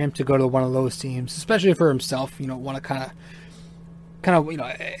sense for him to go to one of those teams, especially for himself. Want to kind of,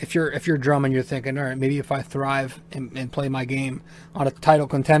 if you're Drummond, you're thinking, all right, maybe if I thrive and play my game on a title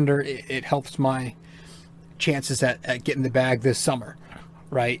contender, it helps my chances at getting the bag this summer,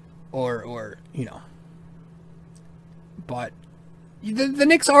 right? Or but the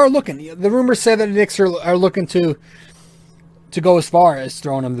Knicks are looking. The rumors say that the Knicks are looking to go as far as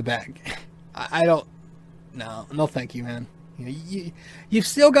throwing him the bag. I don't. No, thank you, man. You've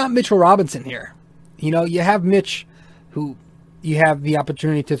still got Mitchell Robinson here. You have Mitch, who you have the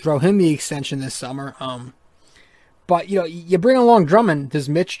opportunity to throw him the extension this summer. But you bring along Drummond. Does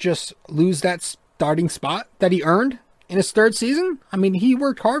Mitch just lose that starting spot that he earned in his 3rd season? I mean, he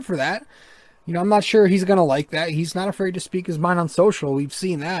worked hard for that. I'm not sure he's going to like that. He's not afraid to speak his mind on social. We've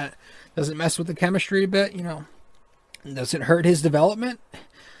seen that. Does it mess with the chemistry a bit? Does it hurt his development?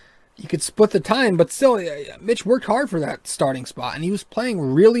 You could split the time, but still, Mitch worked hard for that starting spot, and he was playing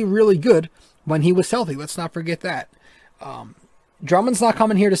really, really good when he was healthy. Let's not forget that. Drummond's not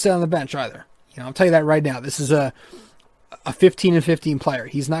coming here to sit on the bench either. I'll tell you that right now. This is a 15-15 player.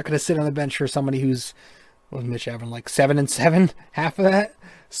 He's not going to sit on the bench for somebody who's, what was Mitch having, like 7-7, half of that?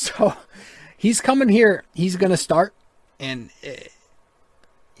 So he's coming here. He's going to start, and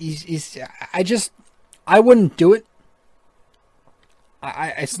I wouldn't do it.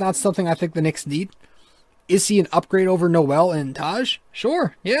 It's not something I think the Knicks need. Is he an upgrade over Noel and Taj?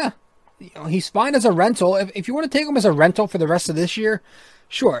 Sure, yeah. He's fine as a rental. If you want to take him as a rental for the rest of this year,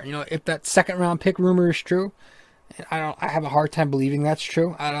 sure. If that 2nd round pick rumor is true, I have a hard time believing that's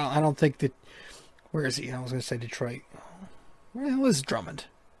true. I don't think that. Where is he? I was going to say Detroit. Where the hell is Drummond?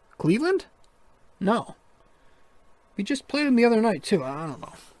 Cleveland? No. We just played him the other night too. I don't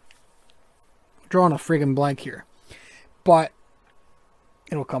know. Drawing a friggin' blank here, but.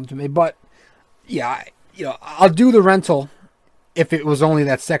 It'll come to me. But, yeah, I'll do the rental if it was only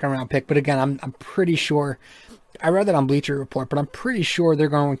that 2nd round pick. But, again, I'm pretty sure. I read that on Bleacher Report, but I'm pretty sure they're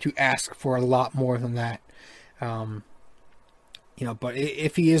going to ask for a lot more than that. But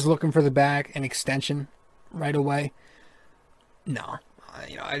if he is looking for the bag, an extension right away, no.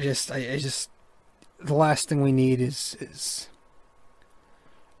 I just the last thing we need is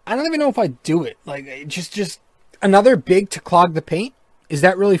I don't even know if I do it. Like, just another big to clog the paint. Is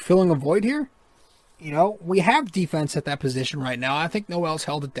that really filling a void here? We have defense at that position right now. I think Noel's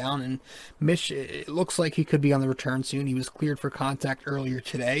held it down, and Mitch, it looks like he could be on the return soon. He was cleared for contact earlier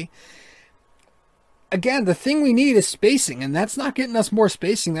today. Again, the thing we need is spacing, and that's not getting us more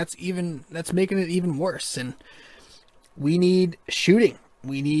spacing. That's making it even worse. And we need shooting.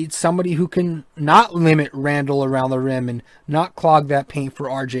 We need somebody who can not limit Randall around the rim and not clog that paint for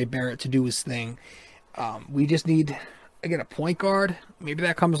RJ Barrett to do his thing. We just need, again, a point guard. Maybe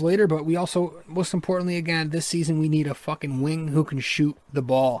that comes later, but we also, most importantly, again, this season, we need a fucking wing who can shoot the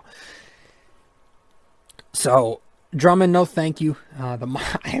ball. So, Drummond, no thank you.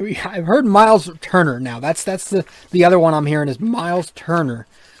 I've heard Miles Turner now. That's the other one I'm hearing is Miles Turner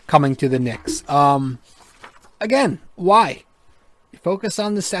coming to the Knicks. Again, why? Focus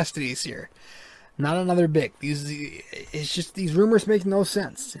on necessities here. Not another big. It's just these rumors make no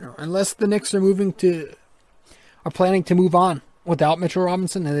sense. Unless the Knicks are planning to move on without Mitchell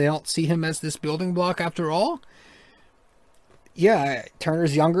Robinson and they don't see him as this building block after all. Yeah,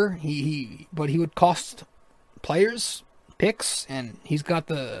 Turner's younger. But he would cost players, picks, and he's got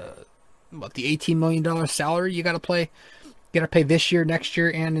the $18 million salary you got to pay. You got to pay this year, next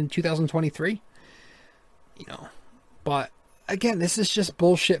year, and in 2023. But again, this is just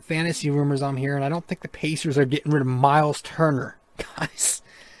bullshit fantasy rumors I'm hearing. I don't think the Pacers are getting rid of Miles Turner, guys.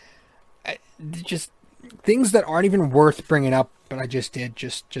 Just things that aren't even worth bringing up, but I just did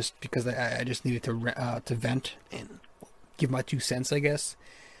just because I just needed to vent and give my 2 cents, I guess.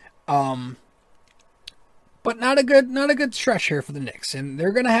 But not a good stretch here for the Knicks, and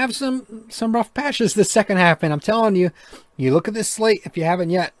they're gonna have some rough patches this second half. And I'm telling you, you look at this slate if you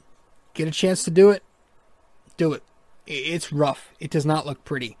haven't yet, get a chance to do it, do it. It's rough. It does not look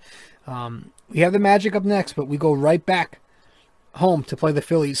pretty. We have the Magic up next, but we go right back home to play the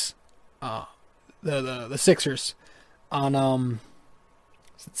Phillies, the Sixers on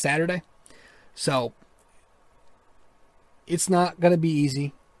Saturday. So it's not going to be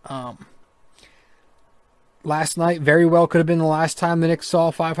easy. last night very well could have been the last time the Knicks saw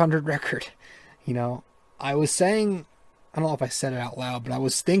a 500 record. You know, I was saying, I don't know if I said it out loud, but I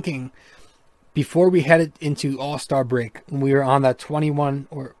was thinking before we headed into All-Star break, when we were on that 21,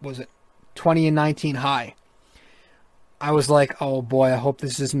 or was it 20-19 high, I was like, oh boy, I hope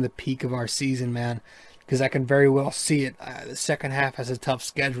this isn't the peak of our season, man, because I can very well see it. The second half has a tough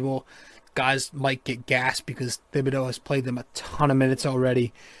schedule. Guys might get gassed because Thibodeau has played them a ton of minutes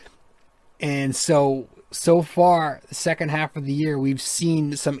already. And so far, the second half of the year, we've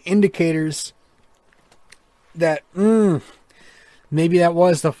seen some indicators that maybe that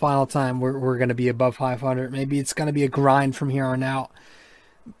was the final time we're going to be above 500. Maybe it's going to be a grind from here on out.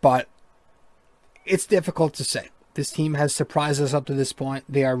 But it's difficult to say. This team has surprised us up to this point.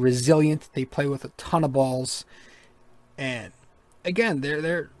 They are resilient. They play with a ton of balls. And again,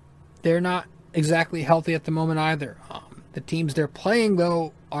 they're not exactly healthy at the moment either. The teams they're playing,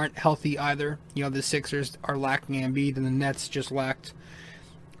 though, aren't healthy either. You know, the Sixers are lacking Embiid, and the Nets just lacked.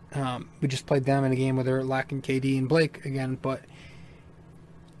 We just played them in a game where they're lacking KD and Blake again, but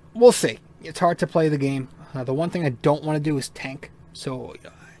we'll see. It's hard to play the game. The one thing I don't want to do is tank. So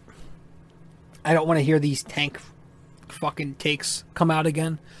I don't want to hear these tank fucking takes come out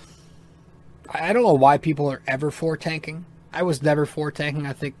again. I don't know why people are ever for tanking. I was never for tanking.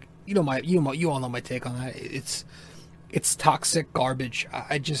 I think you all know my take on that. It's toxic garbage.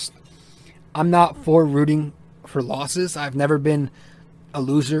 I'm not for rooting for losses. I've never been a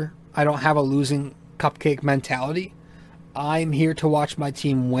loser. I don't have a losing cupcake mentality. I'm here to watch my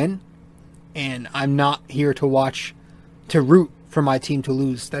team win, and I'm not here to root for my team to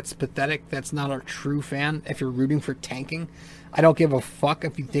lose. That's pathetic. That's not a true fan. If you're rooting for tanking, I don't give a fuck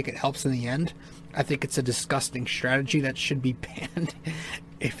if you think it helps in the end. I think it's a disgusting strategy that should be banned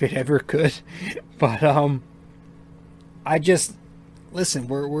if it ever could. But listen,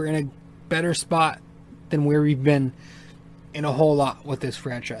 we're in a better spot than where we've been in a whole lot with this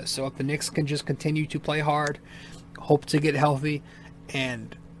franchise. So if the Knicks can just continue to play hard, hope to get healthy,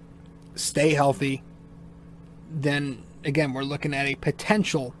 and stay healthy, then again, we're looking at a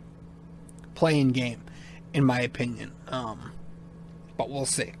potential play-in game, in my opinion. But we'll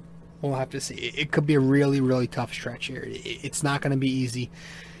see. We'll have to see. It could be a really, really tough stretch here. It's not going to be easy.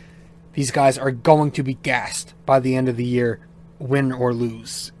 These guys are going to be gassed by the end of the year, win or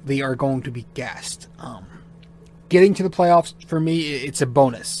lose. They are going to be gassed. Getting to the playoffs, for me, it's a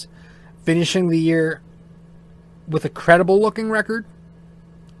bonus. Finishing the year with a credible-looking record,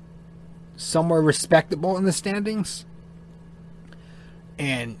 somewhere respectable in the standings,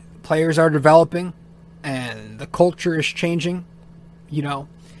 and players are developing, and the culture is changing. You know,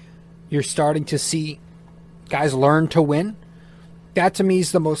 you're starting to see guys learn to win. That, to me,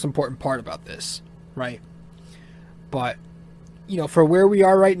 is the most important part about this, right? But, you know, for where we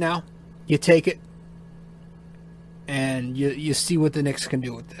are right now, you take it, and you see what the Knicks can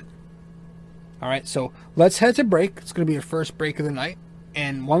do with it. All right, so let's head to break. It's going to be our first break of the night.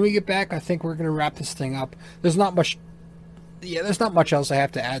 And when we get back, I think we're going to wrap this thing up. There's not much else I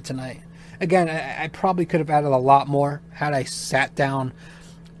have to add tonight. Again, I probably could have added a lot more had I sat down,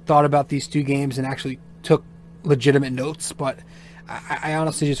 thought about these two games, and actually took legitimate notes. But I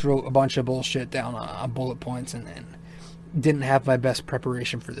honestly just wrote a bunch of bullshit down on bullet points and didn't have my best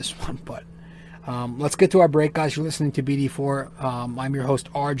preparation for this one. But let's get to our break, guys. You're listening to BD4. I'm your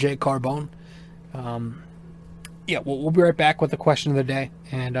host, RJ Carbone. We'll be right back with the question of the day.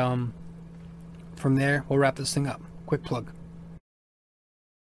 And from there, we'll wrap this thing up. Quick plug.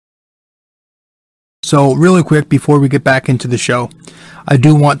 So really quick before we get back into the show, I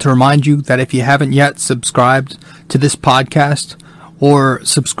do want to remind you that if you haven't yet subscribed to this podcast or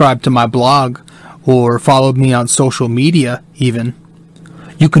subscribed to my blog or followed me on social media even,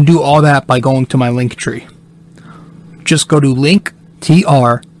 you can do all that by going to my link tree. Just go to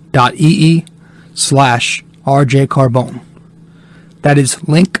linktr.ee/RJ Carbone. That is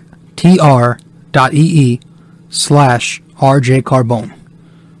linktr.ee/RJ Carbone.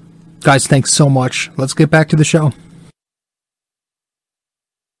 Guys, thanks so much. Let's get back to the show.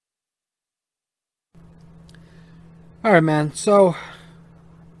 All right, man. So,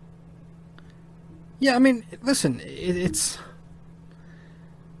 yeah, I mean, listen, it's...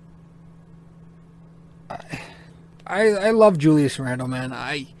 I love Julius Randle, man.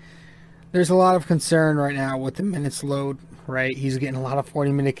 There's a lot of concern right now with the minutes load, right? He's getting a lot of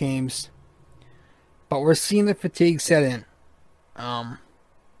 40-minute games. But we're seeing the fatigue set in.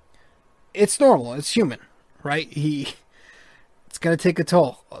 It's normal. It's human, right? It's going to take a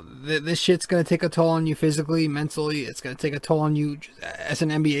toll. This shit's going to take a toll on you physically, mentally. It's going to take a toll on you as an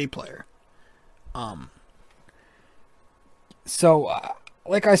NBA player. So,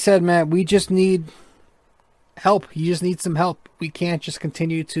 like I said, man, we just need help. He just needs some help. We can't just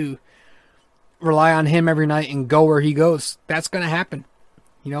continue to rely on him every night and go where he goes. That's going to happen.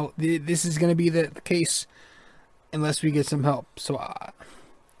 You know, this is going to be the case unless we get some help. So,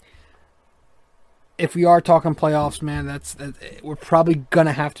 if we are talking playoffs, man, that's we're probably going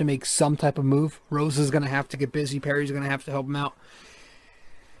to have to make some type of move. Rose is going to have to get busy. Perry's going to have to help him out.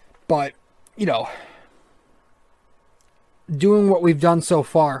 But, you know, doing what we've done so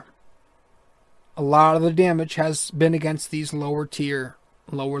far, a lot of the damage has been against these lower tier,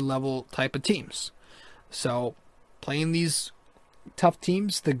 lower level type of teams. So, playing these tough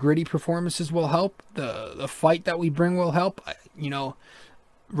teams, the gritty performances will help. The fight that we bring will help. You know,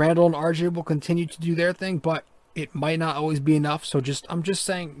 Randall and RJ will continue to do their thing, but it might not always be enough. So I'm just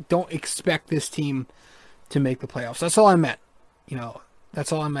saying, don't expect this team to make the playoffs. That's all I meant. You know,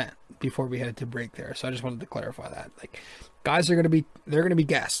 that's all I meant before we headed to break there. So I just wanted to clarify that. Like, guys are they're gonna be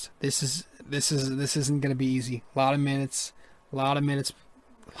gassed. This isn't gonna be easy. A lot of minutes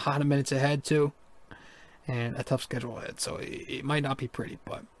ahead too, and a tough schedule ahead. So it might not be pretty,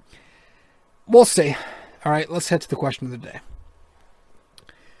 but we'll see. All right, let's head to the question of the day.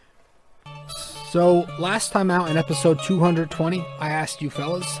 So, last time out in episode 220, I asked you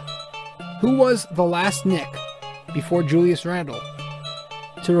fellas, who was the last Knick before Julius Randle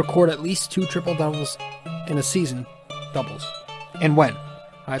to record at least 2 triple-doubles in a season, doubles, and when?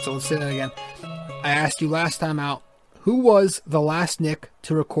 Alright, so let's say that again. I asked you last time out, who was the last Knick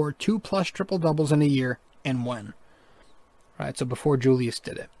to record 2+ triple-doubles in a year, and when? Alright, so before Julius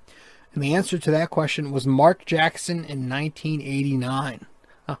did it. And the answer to that question was Mark Jackson in 1989.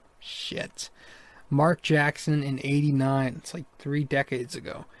 Oh, shit. Mark Jackson in 89. It's like 3 decades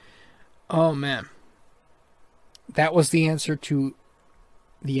ago. Oh, man. That was the answer to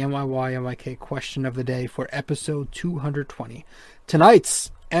the NYY-NYK question of the day for episode 220.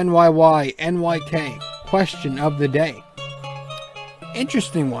 Tonight's NYY-NYK question of the day.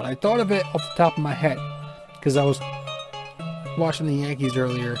 Interesting one. I thought of it off the top of my head because I was watching the Yankees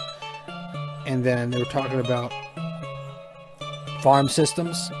earlier, and then they were talking about farm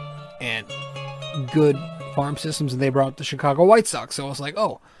systems and good farm systems, and they brought up the Chicago White Sox. So I was like,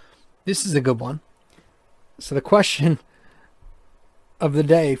 oh, this is a good one. So the question of the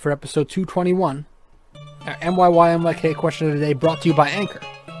day for episode 221, NYY-NYK question of the day, brought to you by Anchor.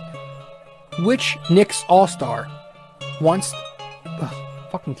 Which Knicks All-Star once...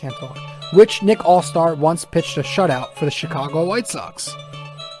 fucking can't talk. Which Knick All-Star once pitched a shutout for the Chicago White Sox?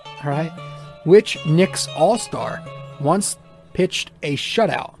 Alright? Which Knicks All-Star once pitched a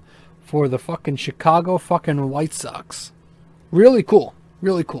shutout for the fucking Chicago fucking White Sox? Really cool.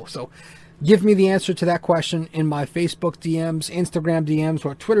 Really cool. So, give me the answer to that question in my Facebook DMs, Instagram DMs,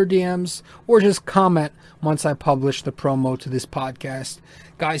 or Twitter DMs, or just comment once I publish the promo to this podcast.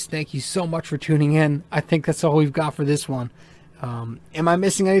 Guys, thank you so much for tuning in. I think that's all we've got for this one. Am I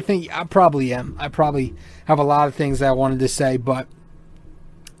missing anything? I probably am. I probably have a lot of things that I wanted to say, but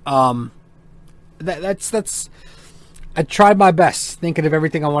that's I tried my best thinking of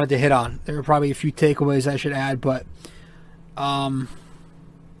everything I wanted to hit on. There were probably a few takeaways I should add, but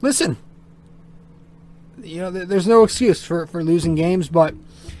listen, you know, there's no excuse for losing games, but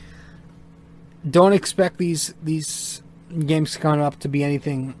don't expect these games coming up to be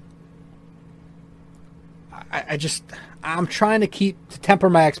anything. I'm trying to temper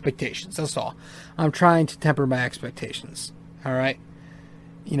my expectations. That's all. I'm trying to temper my expectations. All right.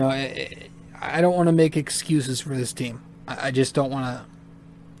 You know, I don't want to make excuses for this team. I just don't want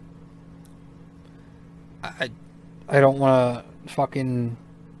to. I don't want to fucking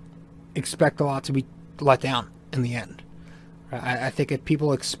expect a lot to be let down in the end. I think if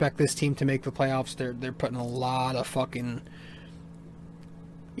people expect this team to make the playoffs, they're putting a lot of fucking,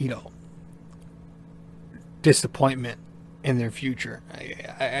 you know, disappointment in their future.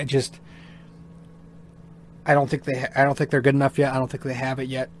 I don't think they're good enough yet. I don't think they have it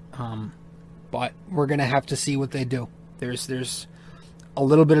yet. But we're gonna have to see what they do. There's a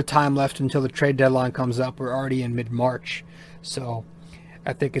little bit of time left until the trade deadline comes up. We're already in mid-March, so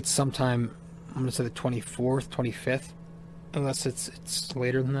I think it's sometime. I'm gonna say the 24th, 25th, unless it's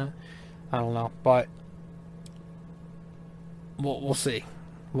later than that. I don't know, but we'll see.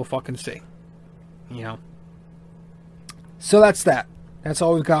 We'll fucking see. You know. So that's that. That's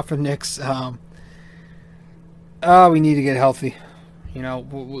all we've got for the Knicks. We need to get healthy. You know,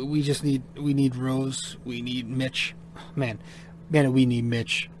 we need Rose. We need Mitch. Man, we need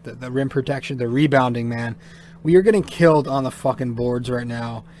Mitch. The rim protection, the rebounding, man. We are getting killed on the fucking boards right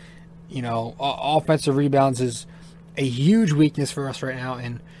now. You know, offensive rebounds is a huge weakness for us right now.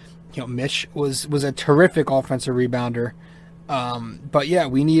 And, you know, Mitch was a terrific offensive rebounder. But yeah,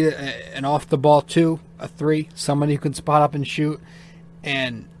 we need an off the ball too. a 3, somebody who can spot up and shoot.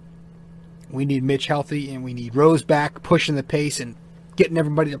 And we need Mitch healthy, and we need Rose back, pushing the pace and getting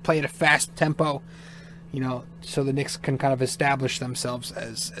everybody to play at a fast tempo, so the Knicks can kind of establish themselves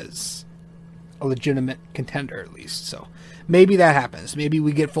as a legitimate contender at least. So maybe that happens. Maybe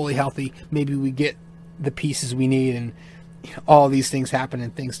we get fully healthy. Maybe we get the pieces we need, and all these things happen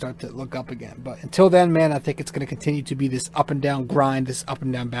and things start to look up again. But until then, man, I think it's going to continue to be this up and down grind, this up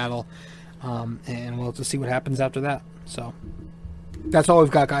and down battle, and we'll have to see what happens after that. So that's all we've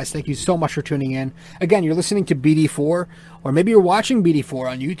got, guys. Thank you so much for tuning in. Again, you're listening to BD4, or maybe you're watching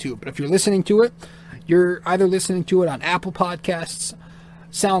BD4 on YouTube. But if you're listening to it, you're either listening to it on Apple Podcasts,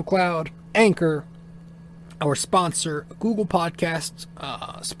 SoundCloud, Anchor, our sponsor, Google Podcasts,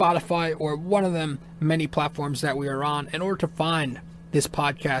 Spotify, or one of them many platforms that we are on. In order to find this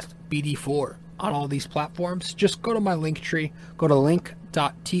podcast, BD4, on all these platforms, just go to my link tree. Go to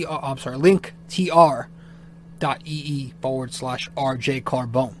linktr.ee/RJ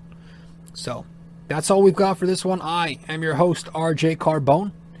Carbone. So that's all we've got for this one. I am your host, RJ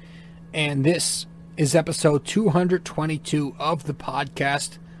Carbone, and this is episode 222 of the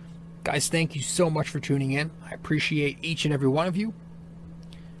podcast. Guys, thank you so much for tuning in. I appreciate each and every one of you.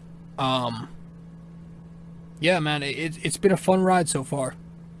 Yeah, man, it's been a fun ride so far.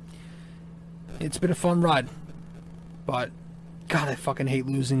 It's been a fun ride. But, God, I fucking hate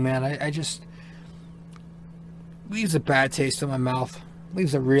losing, man. I just... leaves a bad taste in my mouth.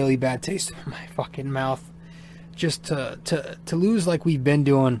 Leaves a really bad taste in my fucking mouth. Just to lose like we've been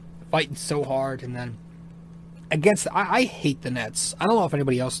doing, fighting so hard, and then against... I hate the Nets. I don't know if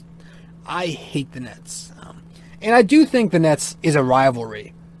anybody else... I hate the Nets. And I do think the Nets is a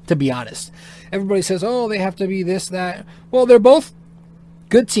rivalry, to be honest. Everybody says, oh, they have to be this, that. Well, they're both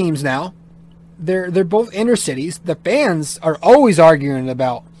good teams now. They're both inner cities. The fans are always arguing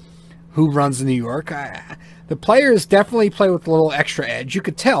about who runs New York. The players definitely play with a little extra edge. You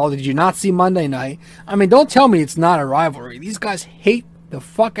could tell. Did you not see Monday night? I mean, don't tell me it's not a rivalry. These guys hate the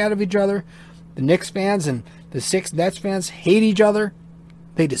fuck out of each other. The Knicks fans and the 6 Nets fans hate each other.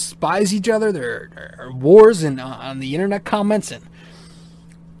 They despise each other. There are wars on the internet comments, and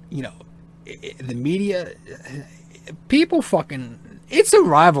the media. People fucking. It's a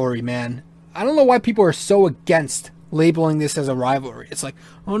rivalry, man. I don't know why people are so against labeling this as a rivalry. It's like,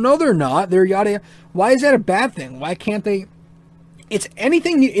 oh no, they're not. They're yada yada. Why is that a bad thing? Why can't they? It's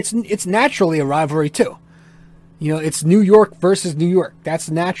anything. It's naturally a rivalry too. It's New York versus New York. That's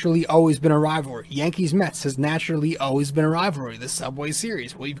naturally always been a rivalry. Yankees-Mets has naturally always been a rivalry. The Subway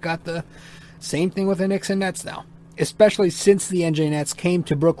Series. Well, you've got the same thing with the Knicks and Nets now. Especially since the NJ Nets came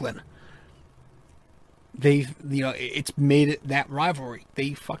to Brooklyn. It's made it that rivalry.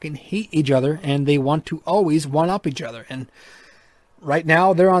 They fucking hate each other, and they want to always one-up each other. And right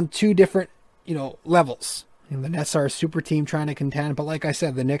now, they're on 2 different, levels. And the Nets are a super team trying to contend, but like I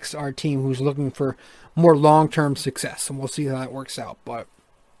said, the Knicks are a team who's looking for more long-term success, and we'll see how that works out. But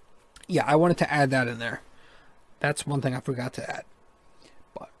yeah, I wanted to add that in there. That's one thing I forgot to add.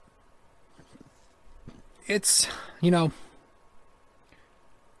 But it's,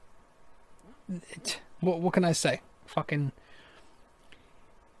 what can I say? Fucking,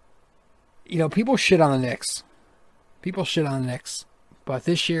 people shit on the Knicks. People shit on the Knicks. But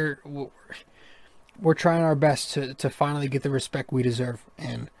this year, we're trying our best to finally get the respect we deserve.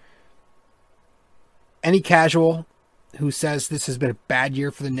 And any casual who says this has been a bad year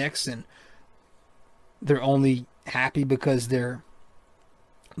for the Knicks and they're only happy because they're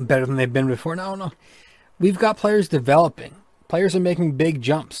better than they've been before, no. We've got players developing. Players are making big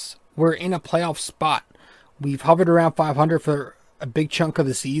jumps. We're in a playoff spot. We've hovered around 500 for a big chunk of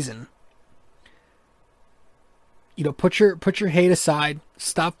the season. Put your hate aside.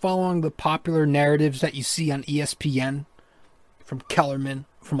 Stop following the popular narratives that you see on ESPN, from Kellerman,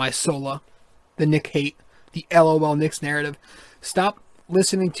 from Isola, the Knick hate, the LOL Knicks narrative. Stop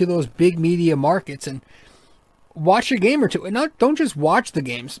listening to those big media markets and watch a game or two. And don't just watch the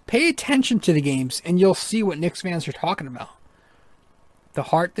games. Pay attention to the games, and you'll see what Knicks fans are talking about. The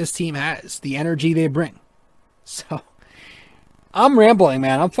heart this team has, the energy they bring. So, I'm rambling,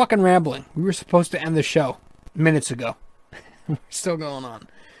 man. I'm fucking rambling. We were supposed to end the show minutes ago. We're still going on.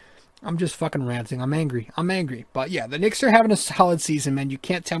 I'm just fucking ranting. I'm angry. But yeah, the Knicks are having a solid season, man. You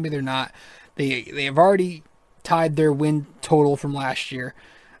can't tell me they're not. They have already tied their win total from last year.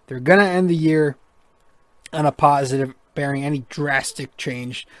 They're going to end the year on a positive, bearing any drastic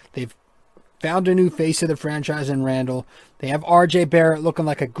change. They've found a new face of the franchise in Randall. They have RJ Barrett looking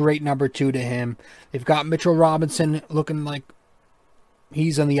like a great number 2 to him. They've got Mitchell Robinson looking like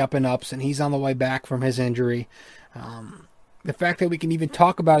he's on the up and ups, and he's on the way back from his injury. The fact that we can even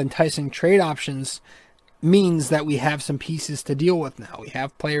talk about enticing trade options means that we have some pieces to deal with now. We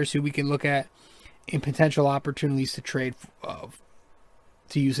have players who we can look at in potential opportunities to trade,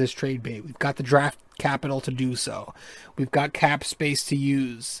 to use as trade bait. We've got the draft capital to do so. We've got cap space to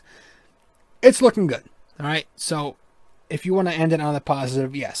use. It's looking good. All right. So if you want to end it on the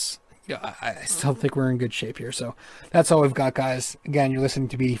positive, yes. Yeah, I still think we're in good shape here. So that's all we've got, guys. Again, you're listening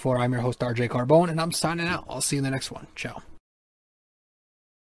to BD4. I'm your host, RJ Carbone, and I'm signing out. I'll see you in the next one. Ciao.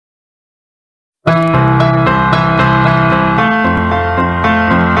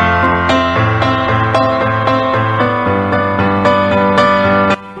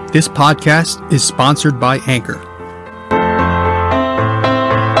 This podcast is sponsored by Anchor.